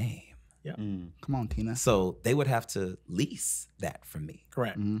own my name. Yeah. Come on, Tina. So they would have to lease that from me.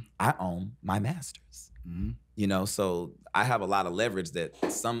 Correct. I own my masters. So I have a lot of leverage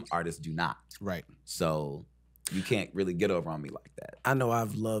that some artists do not. Right. So you can't really get over on me like that. I know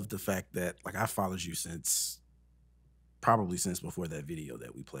I've loved the fact that I followed you probably since before that video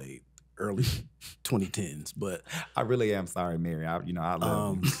that we played early 2010s. But I really am sorry, Mary. I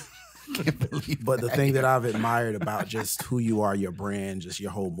love you. Can't believe But the thing that I've admired about just who you are, your brand, just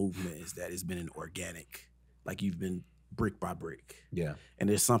your whole movement is that it's been an organic, like you've been brick by brick. Yeah. And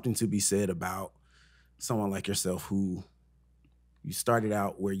there's something to be said about someone like yourself who you started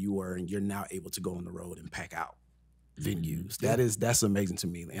out where you were and you're now able to go on the road and pack out venues. That's amazing to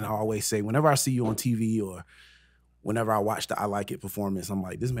me. And I always say, whenever I see you on TV or whenever I watch the I Like It performance, I'm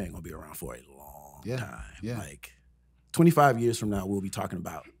like, this man gonna be around for a long time. Yeah. Like 25 years from now, we'll be talking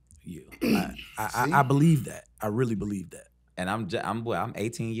about you. I believe that. I really believe that. And I'm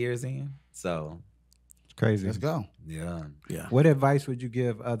 18 years in, so It's crazy. Let's go. yeah. What advice would you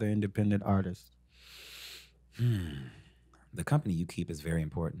give other independent artists? The company you keep is very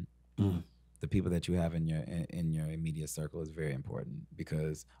important. The people that you have in your immediate circle is very important,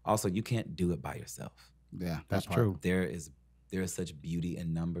 because also you can't do it by yourself. Yeah, That's true. There is such beauty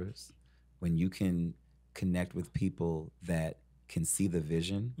in numbers when you can connect with people that can see the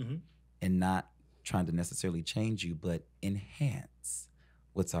vision and not trying to necessarily change you, but enhance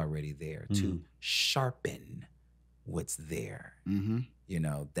what's already there, to sharpen what's there. You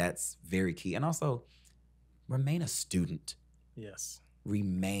know, that's very key. And also remain a student. Yes.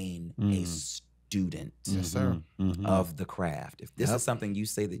 Remain a student Yes, sir. of the craft. If this is something you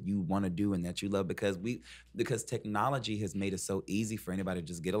say that you want to do and that you love, because technology has made it so easy for anybody to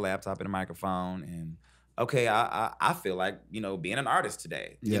just get a laptop and a microphone and okay, I feel like, you know, being an artist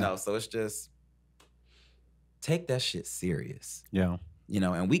today. You know, so it's just take that shit serious. Yeah. You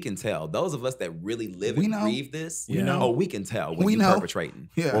know, and we can tell, those of us that really live and breathe this, We know. oh, we can tell when you're perpetrating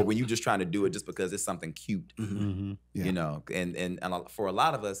or when you're just trying to do it just because it's something cute. You know, and for a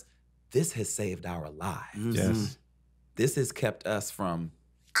lot of us, this has saved our lives. Yes. This has kept us from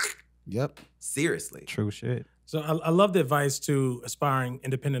seriously. True shit. So I love the advice to aspiring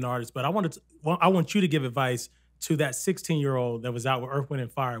independent artists, but I want you to give advice to that 16-year-old that was out with Earth, Wind,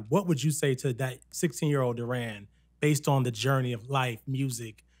 and Fire. What would you say to that 16-year-old Durand based on the journey of life,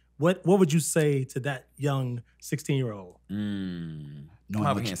 music? What would you say to that young 16-year-old?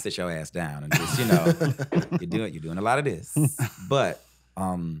 Probably can't sit your ass down and just, you know, you're doing a lot of this. But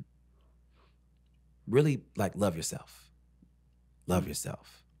really, like, love yourself. Love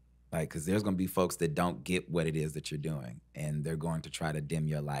yourself. Like, because there's going to be folks that don't get what it is that you're doing, and they're going to try to dim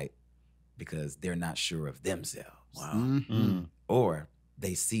your light because they're not sure of themselves. Wow. Or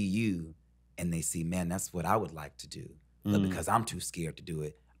they see you and they see, man, that's what I would like to do. But because I'm too scared to do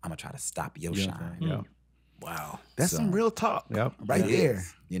it, I'm going to try to stop your shine. Wow. That's some real talk right there.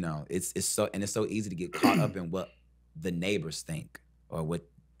 You know, it's so easy to get caught up in what the neighbors think or what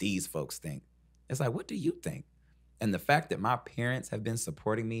these folks think. It's like, what do you think? And the fact that my parents have been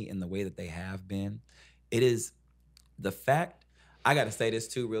supporting me in the way that they have been, it is the fact, I got to say this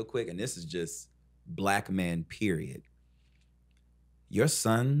too real quick, and this is just Black men, period. Your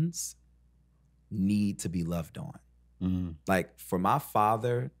sons need to be loved on. Like, for my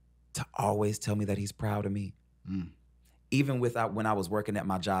father to always tell me that he's proud of me, even when I was working at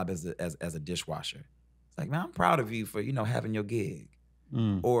my job as a dishwasher. It's like, man, I'm proud of you for, you know, having your gig.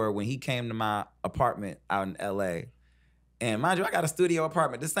 Or when he came to my apartment out in LA, and mind you, I got a studio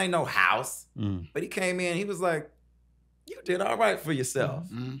apartment. This ain't no house. But he came in, he was like, you did all right for yourself.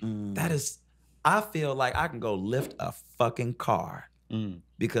 That is, I feel like I can go lift a fucking car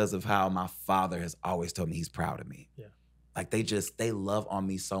because of how my father has always told me he's proud of me. Yeah. Like, they love on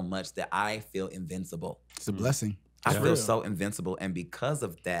me so much that I feel invincible. It's a blessing. I feel so invincible. And because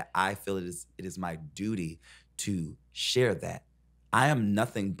of that, I feel it is my duty to share that. I am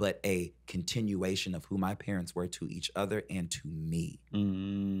nothing but a continuation of who my parents were to each other and to me.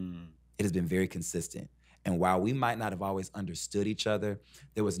 It has been very consistent. And while we might not have always understood each other,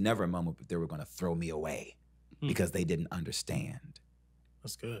 there was never a moment that they were going to throw me away because they didn't understand.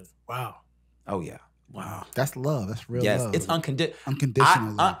 That's good. Wow. Oh, yeah. Wow. That's love. That's real love. Yes, it's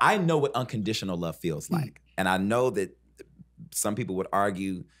unconditional love. I know what unconditional love feels like. And I know that some people would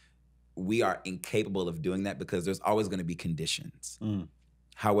argue we are incapable of doing that because there's always going to be conditions.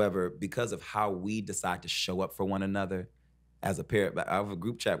 However, because of how we decide to show up for one another as a parent, I have a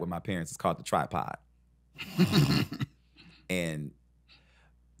group chat with my parents. It's called The Tripod. And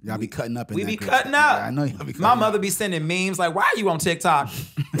y'all be cutting up in we that be group. cutting up. Yeah, I know y'all be cutting My up. mother be sending memes like, why are you on TikTok?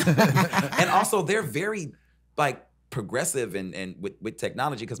 And also, they're very, like, progressive and with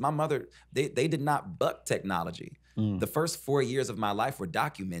technology, because my mother, they did not buck technology. The first 4 years of my life were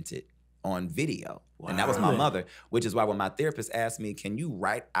documented on video. Wow. And that was my mother, which is why when my therapist asked me, can you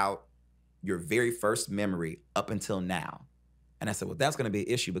write out your very first memory up until now? And I said, well, that's going to be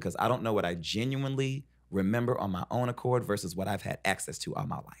an issue because I don't know what I genuinely remember on my own accord versus what I've had access to all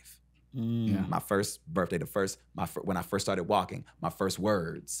my life. Yeah. My first birthday, when I first started walking, my first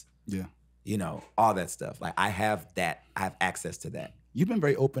words. Yeah. You know, all that stuff. Like, I have access to that. You've been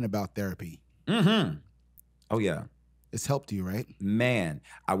very open about therapy. Oh, yeah. It's helped you, right? Man,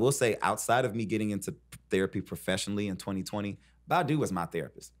 I will say, outside of me getting into therapy professionally in 2020, Badu was my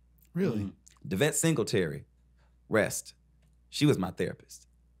therapist. Really? Devette Singletary, rest. She was my therapist.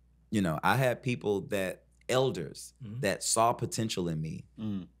 You know, I had people elders that saw potential in me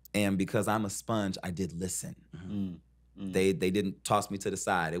And because I'm a sponge, I did listen. They didn't toss me to the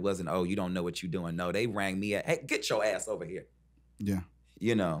side. It wasn't, oh, you don't know what you're doing. No, they rang me at, hey, get your ass over here. Yeah.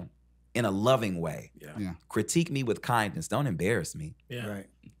 You know, in a loving way. Yeah. Critique me with kindness. Don't embarrass me. Yeah. Right.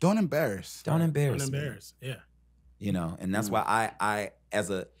 Don't embarrass. Don't embarrass Don't me. embarrass. Yeah. You know, and that's why I as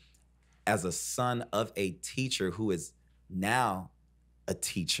a son of a teacher who is now a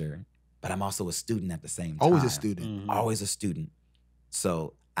teacher, but I'm also a student at the same time. Always a student. Always a student.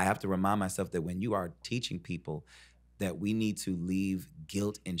 So I have to remind myself that when you are teaching people, that we need to leave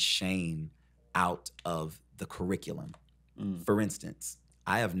guilt and shame out of the curriculum. For instance,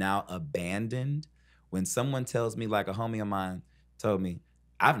 I have now abandoned when someone tells me, like a homie of mine told me,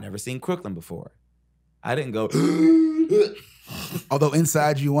 I've never seen Crooklyn before. I didn't go, Although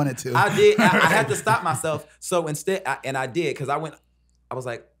inside you wanted to. I did. I had to stop myself. So instead, I did, because I was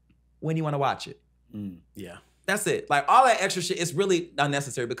like, when do you want to watch it? Yeah. That's it. Like all that extra shit is really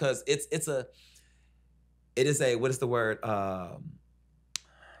unnecessary because it is a, what is the word?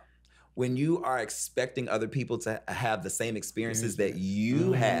 When you are expecting other people to have the same experiences that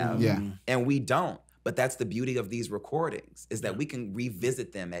you have, and we don't. But that's the beauty of these recordings, is that we can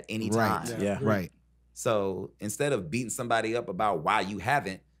revisit them at any time. Right. So instead of beating somebody up about why you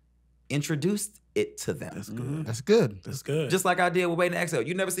haven't, introduce it to them. That's good. That's good. That's good. Just like I did with Waiting to Exhale.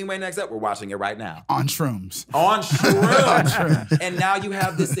 You never seen Waiting to Exhale? We're watching it right now. On shrooms. On shrooms. And now you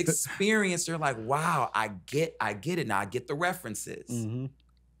have this experience. You're like, wow, I get it now. I get the references.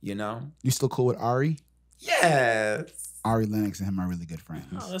 You know? You still cool with Ari? Yes. Ari Lennox and him are really good friends.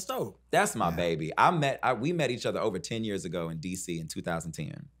 Oh, that's dope. That's my baby. We met each other over 10 years ago in DC in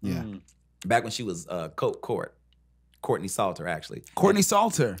 2010. Yeah. Back when she was Courtney Salter, actually. Courtney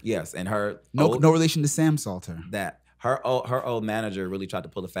Salter. Yes, and her no relation to Sam Salter. That her old manager really tried to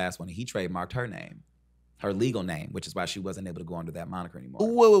pull a fast one, and he trademarked her name, her legal name, which is why she wasn't able to go under that moniker anymore.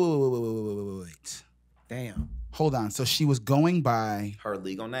 Wait. Damn. Hold on. So she was going by her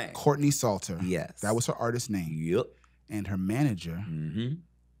legal name, Courtney Salter. Yes, that was her artist name. Yep. And her manager.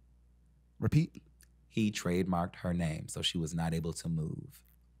 Repeat. He trademarked her name, so she was not able to move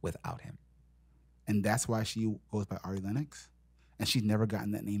without him. And that's why she goes by Ari Lennox? And she's never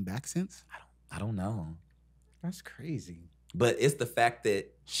gotten that name back since? I don't know. That's crazy. But it's the fact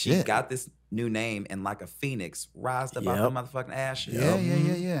that she got this new name and like a phoenix rised up out of the motherfucking ashes.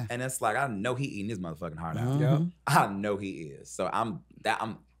 Yeah. And it's like, I know he eating his motherfucking heart out. I know he is. So I'm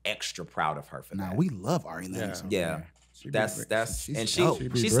extra proud of her for that. Now we love Ari Lennox. Yeah. She's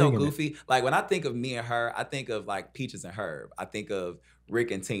she's so goofy. Like when I think of me and her, I think of like Peaches and Herb. I think of Rick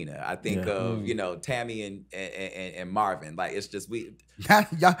and Tina. I think of, Tammy and Marvin. Like it's just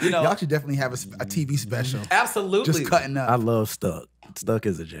y'all should definitely have a TV special. Absolutely. Just cutting up. I love Stuck. Stuck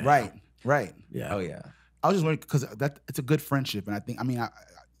is a jam. Right. Yeah. Oh yeah. I was just wondering because it's a good friendship, and I think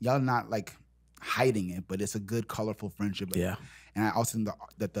y'all not like hiding it, but it's a good, colorful friendship. Yeah. And I also think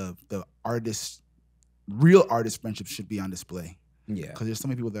that the real artist friendship should be on display. Yeah. Because there's so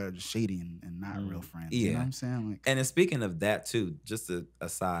many people that are just shady and not real friends. Yeah. You know what I'm saying? Like, and then speaking of that too, just an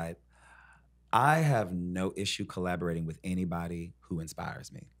aside, I have no issue collaborating with anybody who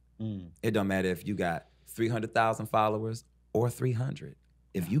inspires me. It don't matter if you got 300,000 followers or 300.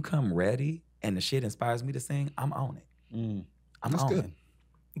 If you come ready and the shit inspires me to sing, I'm on it. That's good. It.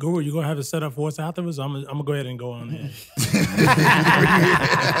 Guru, you gonna have it set up for us afterwards? I'm gonna go ahead and go on there.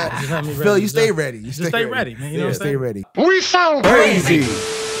 Phil, you stay ready. You stay ready, man. You know what I'm stay saying? ready. We sound crazy.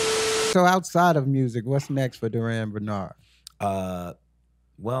 So outside of music, what's next for Durand Bernarr?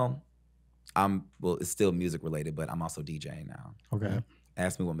 Well, it's still music related, but I'm also DJing now. Okay.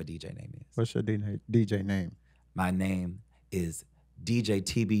 Ask me what my DJ name is. What's your DJ name? My name is DJ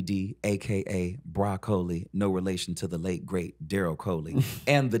TBD, a.k.a. Broccoli, no relation to the late, great Daryl Coley.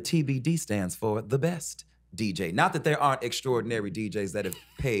 And the TBD stands for the best DJ. Not that there aren't extraordinary DJs that have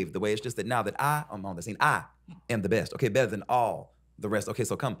paved the way. It's just that now that I am on the scene, I am the best. Okay, better than all the rest. Okay,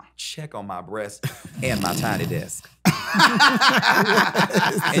 so come check on my breast and my tiny desk. And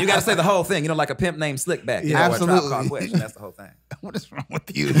you got to say the whole thing, like a pimp named Slickback. Yeah, absolutely. Tribe Called Quest. That's the whole thing. What is wrong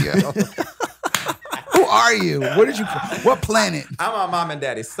with you, yo? Who are you? What planet? I'm my mom and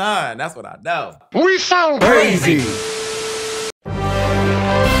daddy's son. That's what I know. We sound crazy.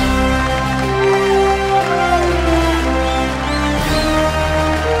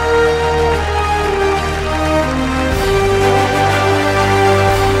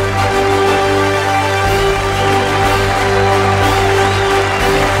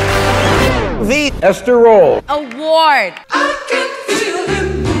 The Esther Roll Award. I can feel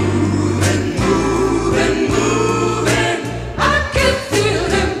him moving, moving, moving. I can feel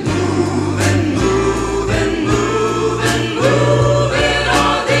him moving, moving, moving, moving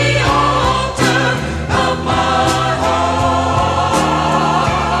on the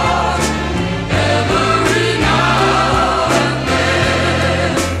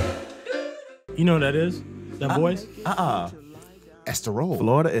know who that is? That voice? Esther Roll.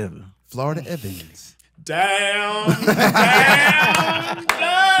 Florida Evans. Florida Evans. Down.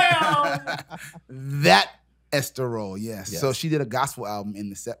 That Esther Roll, yes. Yes. So she did a gospel album in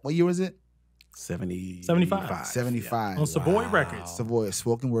the set. What year was it? 75. 75. On Savoy Records. Savoy, a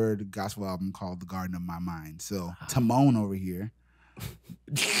spoken word gospel album called The Garden of My Mind. So Tamone over here.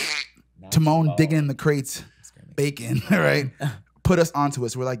 Tamone digging in the crates, bacon, right? Put us onto it.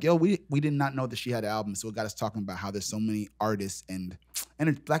 So we're like, yo, we did not know that she had an album. So it got us talking about how there's so many artists and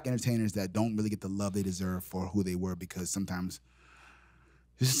black entertainers that don't really get the love they deserve for who they were, because sometimes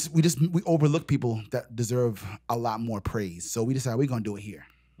we overlook people that deserve a lot more praise. So we decided we're gonna do it here.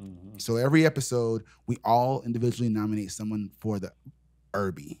 So every episode, we all individually nominate someone for the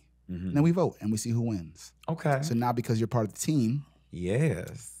Irby. And then we vote and we see who wins. Okay. So now, because you're part of the team,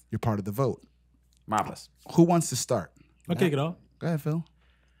 Yes. you're part of the vote. Marvelous. Who wants to start? I'll kick it off. Go ahead, Phil.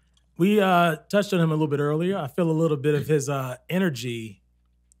 We touched on him a little bit earlier. I feel a little bit of his energy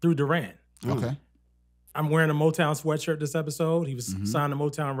through Durand. Okay. I'm wearing a Motown sweatshirt this episode. He was signed to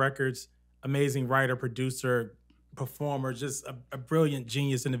Motown Records. Amazing writer, producer, performer, just a brilliant,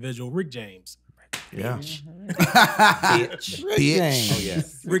 genius individual. Rick James. Yeah. Bitch. Bitch. Oh,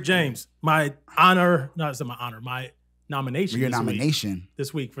 yes. Rick James. My honor, not my honor, my nomination. Your this week- nomination.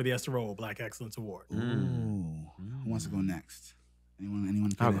 this week for the Esther Roll Black Excellence Award. Ooh. Who wants to go next?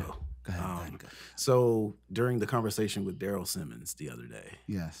 Anyone? I'll Go go. ahead. So during the conversation with Daryl Simmons the other day,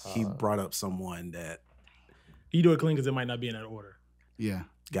 Yes. he brought up someone that You do it clean because it might not be in that order. Yeah.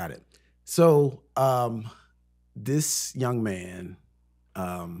 got it. So this young man,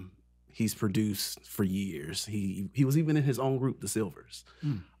 he's produced for years. He was even in his own group, the Silvers.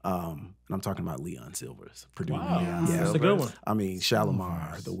 And I'm talking about Leon Silvers. Wow. Yeah. That's a good one. I mean,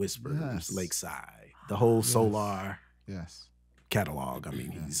 Shalimar, The Whispers, Yes. Lakeside, the whole Solar Yes. catalog. I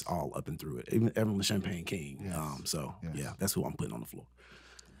mean, he's all up and through it. Even Evelyn the Champagne King. Yes. So Yes. yeah, that's who I'm putting on the floor.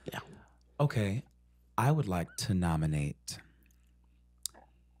 Yeah. Okay. I would like to nominate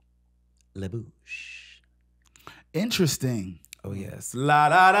LaBouche. Interesting. Oh, yes. La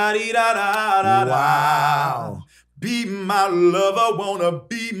da da dee da da da da. Wow. Be my lover, wanna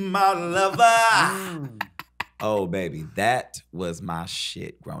be my lover. Oh, baby, that was my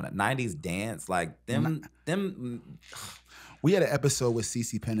shit growing up. 90s dance, like them. We had an episode with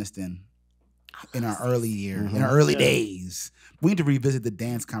Cece Peniston in our in our early days. We need to revisit the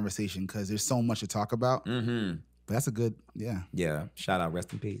dance conversation because there's so much to talk about. But that's a good, Yeah, shout out,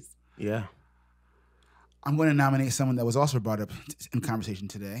 rest in peace. Yeah. I'm going to nominate someone that was also brought up in conversation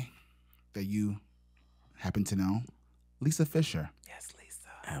today that you happen to know, Lisa Fisher. Yes, Lisa.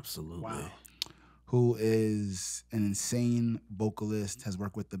 Absolutely. Wow. Who is an insane vocalist, has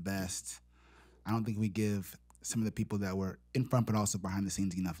worked with the best. I don't think we give some of the people that were in front but also behind the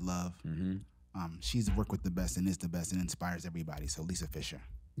scenes enough love. She's worked with the best and is the best and inspires everybody. So Lisa Fisher.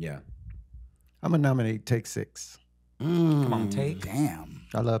 Yeah. I'm gonna nominate Take Six. Come on, take. Damn.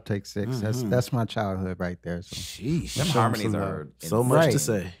 I love Take Six. That's my childhood right there. So Sheesh. Them harmonies are So much to Right.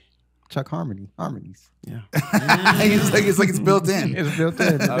 say. Chuck Harmonies. Yeah. it's like it's built in. It's built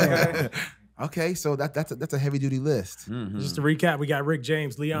in. Okay. Okay, so that's a heavy duty list. Just to recap, we got Rick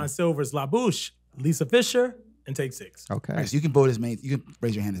James, Leon Silvers, LaBouche, Lisa Fisher, and Take Six. Okay. All right, so you can vote you can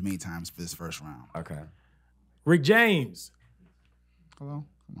raise your hand as many times for this first round. Okay. Rick James, Hello?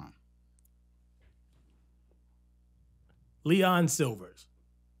 Come on. Leon Silvers.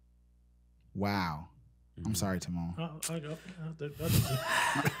 Wow. I'm sorry, Tamone.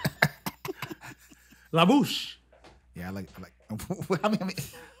 LaBouche. Yeah, I like I mean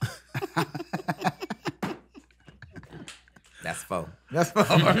That's four. that's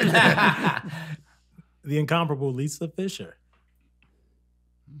The incomparable Lisa Fisher.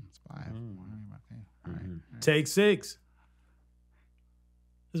 It's 5. All right. Take Six.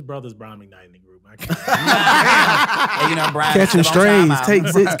 His brother's Brian McKnight in the group. I can't- Hey, you know, Brian. Catching still on strays. timeout. Take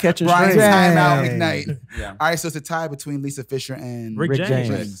 6, catching Brian's strays. timeout McKnight. Yeah. All right, so it's a tie between Lisa Fisher and Rick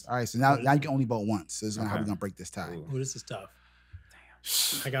James. All right, so now you can only vote once. So this is how we're gonna break this tie. Oh, this is tough.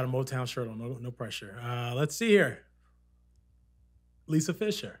 Damn. I got a Motown shirt on. No pressure. Let's see here. Lisa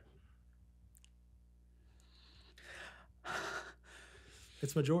Fisher.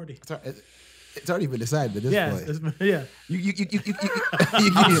 It's majority. It's already been decided at this point. Yeah.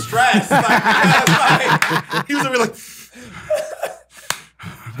 I'm stressed. Like, He was over like,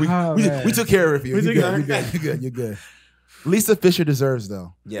 we took care of you. You're good. You're good. Lisa Fisher deserves,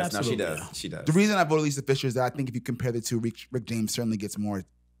 though. yes, no, she Absolutely. does. She does. The reason I voted Lisa Fisher is that I think if you compare the two, Rick James certainly gets more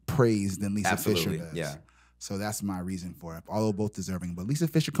praise than Lisa Absolutely. Fisher does. Yeah. So that's my reason for it. Although both deserving. But Lisa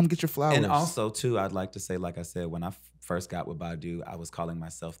Fisher, come get your flowers. And also, too, I'd like to say, like I said, when I first got with Badu, I was calling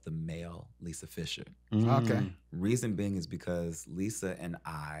myself the male Lisa Fisher. Okay. Reason being is because Lisa and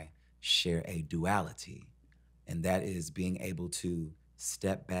I share a duality, and that is being able to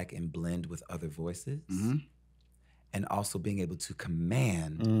step back and blend with other voices, and also being able to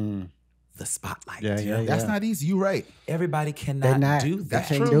command the spotlight. That's not easy. You're right. Everybody cannot do that.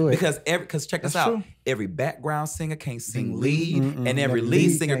 That's true. Because check this out. true. Every background singer can't sing lead, and every lead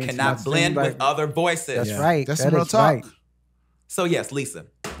singer cannot blend with other voices. That's right. That's That real is talk. right. So yes, Lisa.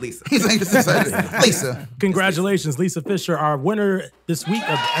 He's like, Lisa. Congratulations, Lisa Fisher, our winner this week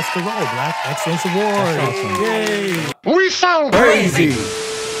of the Esther Roll Black Excellence Award. Yay! We sound crazy.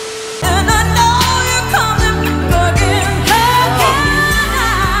 And I know you're coming again.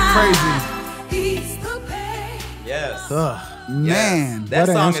 Crazy. He's the pain. Yes. Man. That What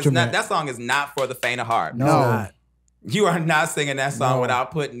an song is instrument. that song is not for the faint of heart. No. You are not singing that song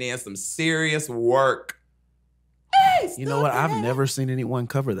without putting in some serious work. You know what? I've never seen anyone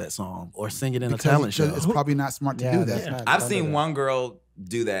cover that song or sing it in a Because talent show. It's probably not smart to do that. I've seen one girl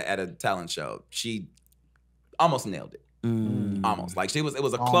do that at a talent show. She almost nailed it. Almost. Like it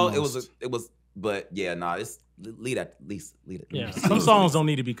was a close, but yeah, nah, it's lead it. Yeah, some songs don't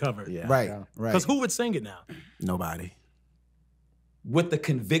need to be covered. Yeah. Right. Because who would sing it now? Nobody. With the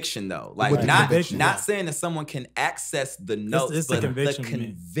conviction though. Like With the not conviction, not saying that someone can access the notes, it's the but conviction the for me.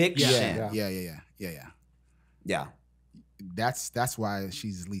 conviction. Yeah. That's why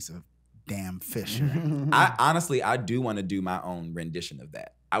she's Lisa damn Fisher. I do want to do my own rendition of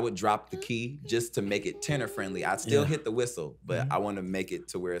that. I would drop the key just to make it tenor friendly. I'd still hit the whistle, but I want to make it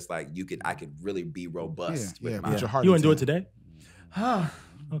to where it's like I could really be robust with my put your heart You want to into do it today?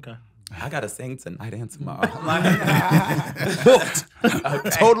 Okay. I gotta sing tonight and tomorrow. Booked.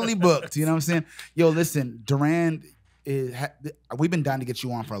 Totally booked. You know what I'm saying? Yo, listen, Durand we've been down to get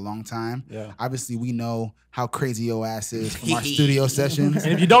you on for a long time. Yeah. Obviously, we know how crazy your ass is from our studio sessions.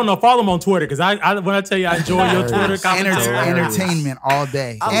 And if you don't know, follow him on Twitter, because when I tell you I enjoy your Twitter commentary. Entertainment all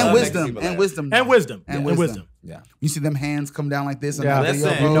day. I And love wisdom. making people And laugh. wisdom. And wisdom. And And wisdom. Yeah. You see them hands come down like this? On Yeah. that video,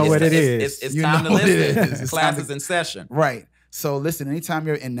 Listen, bro? You know what it it's- is. It's You time know to what it listen. is. It's Class time is in session. Right. So listen, anytime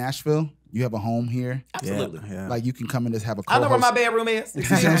you're in Nashville, you have a home here. Absolutely. Yeah. Like you can come and just have a I co-host. know where my bedroom is. You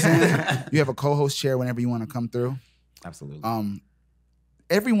see what I'm saying? You have a co-host chair whenever you want to come through. Absolutely.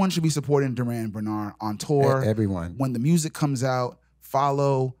 Everyone should be supporting Durand Bernarr on tour. Everyone. When the music comes out,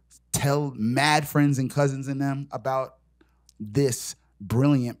 follow, tell mad friends and cousins in them about this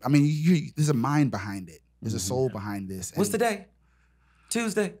brilliant. I mean, there's a mind behind it. There's a soul behind this. What's the And- day?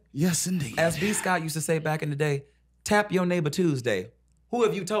 Tuesday. Yes, indeed. As B. Scott used to say back in the day, tap your neighbor Tuesday. Who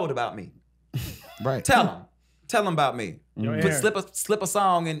have you told about me? Right. Tell them. Tell them about me. Yo, Put Aaron, slip a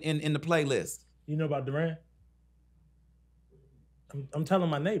song in the playlist. you know about Durand? I'm telling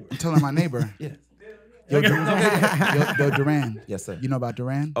my neighbor. I'm telling my neighbor. Yes. Yo, Durand. Yes, sir. You know about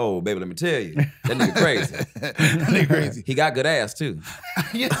Durand? Oh, baby, let me tell you. That nigga crazy. That nigga crazy. He got good ass, too.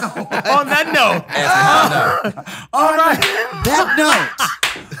 You know what? On that note, All right. That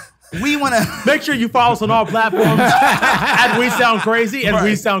note. We want to. make sure you follow us on all platforms at We Sound Crazy and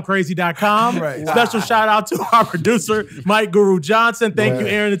WeSoundCrazy.com. Right. Special shout out to our producer, Mike Guru Johnson. Thank you,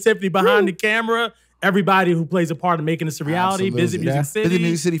 Aaron and Tiffany behind the camera. Everybody who plays a part in making this a reality. Absolutely. Busy Music City. Busy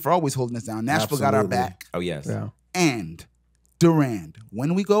Music City for always holding us down. Nashville got our Absolutely. back. Oh, yes. Yeah. And Durand,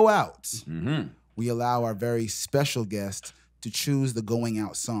 when we go out, Mm-hmm. we allow our very special guest to choose the going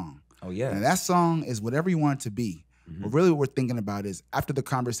out song. Oh, yes. And that song is whatever you want it to be. But really what we're thinking about is, after the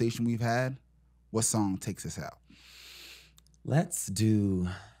conversation we've had, what song takes us out? Let's do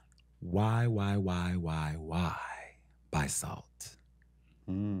Why by Salt.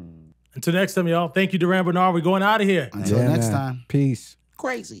 Until next time, y'all. Thank you, Durand Bernarr. We're going out of here. Until Yeah, next man. time. Peace.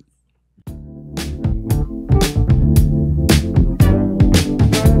 Crazy.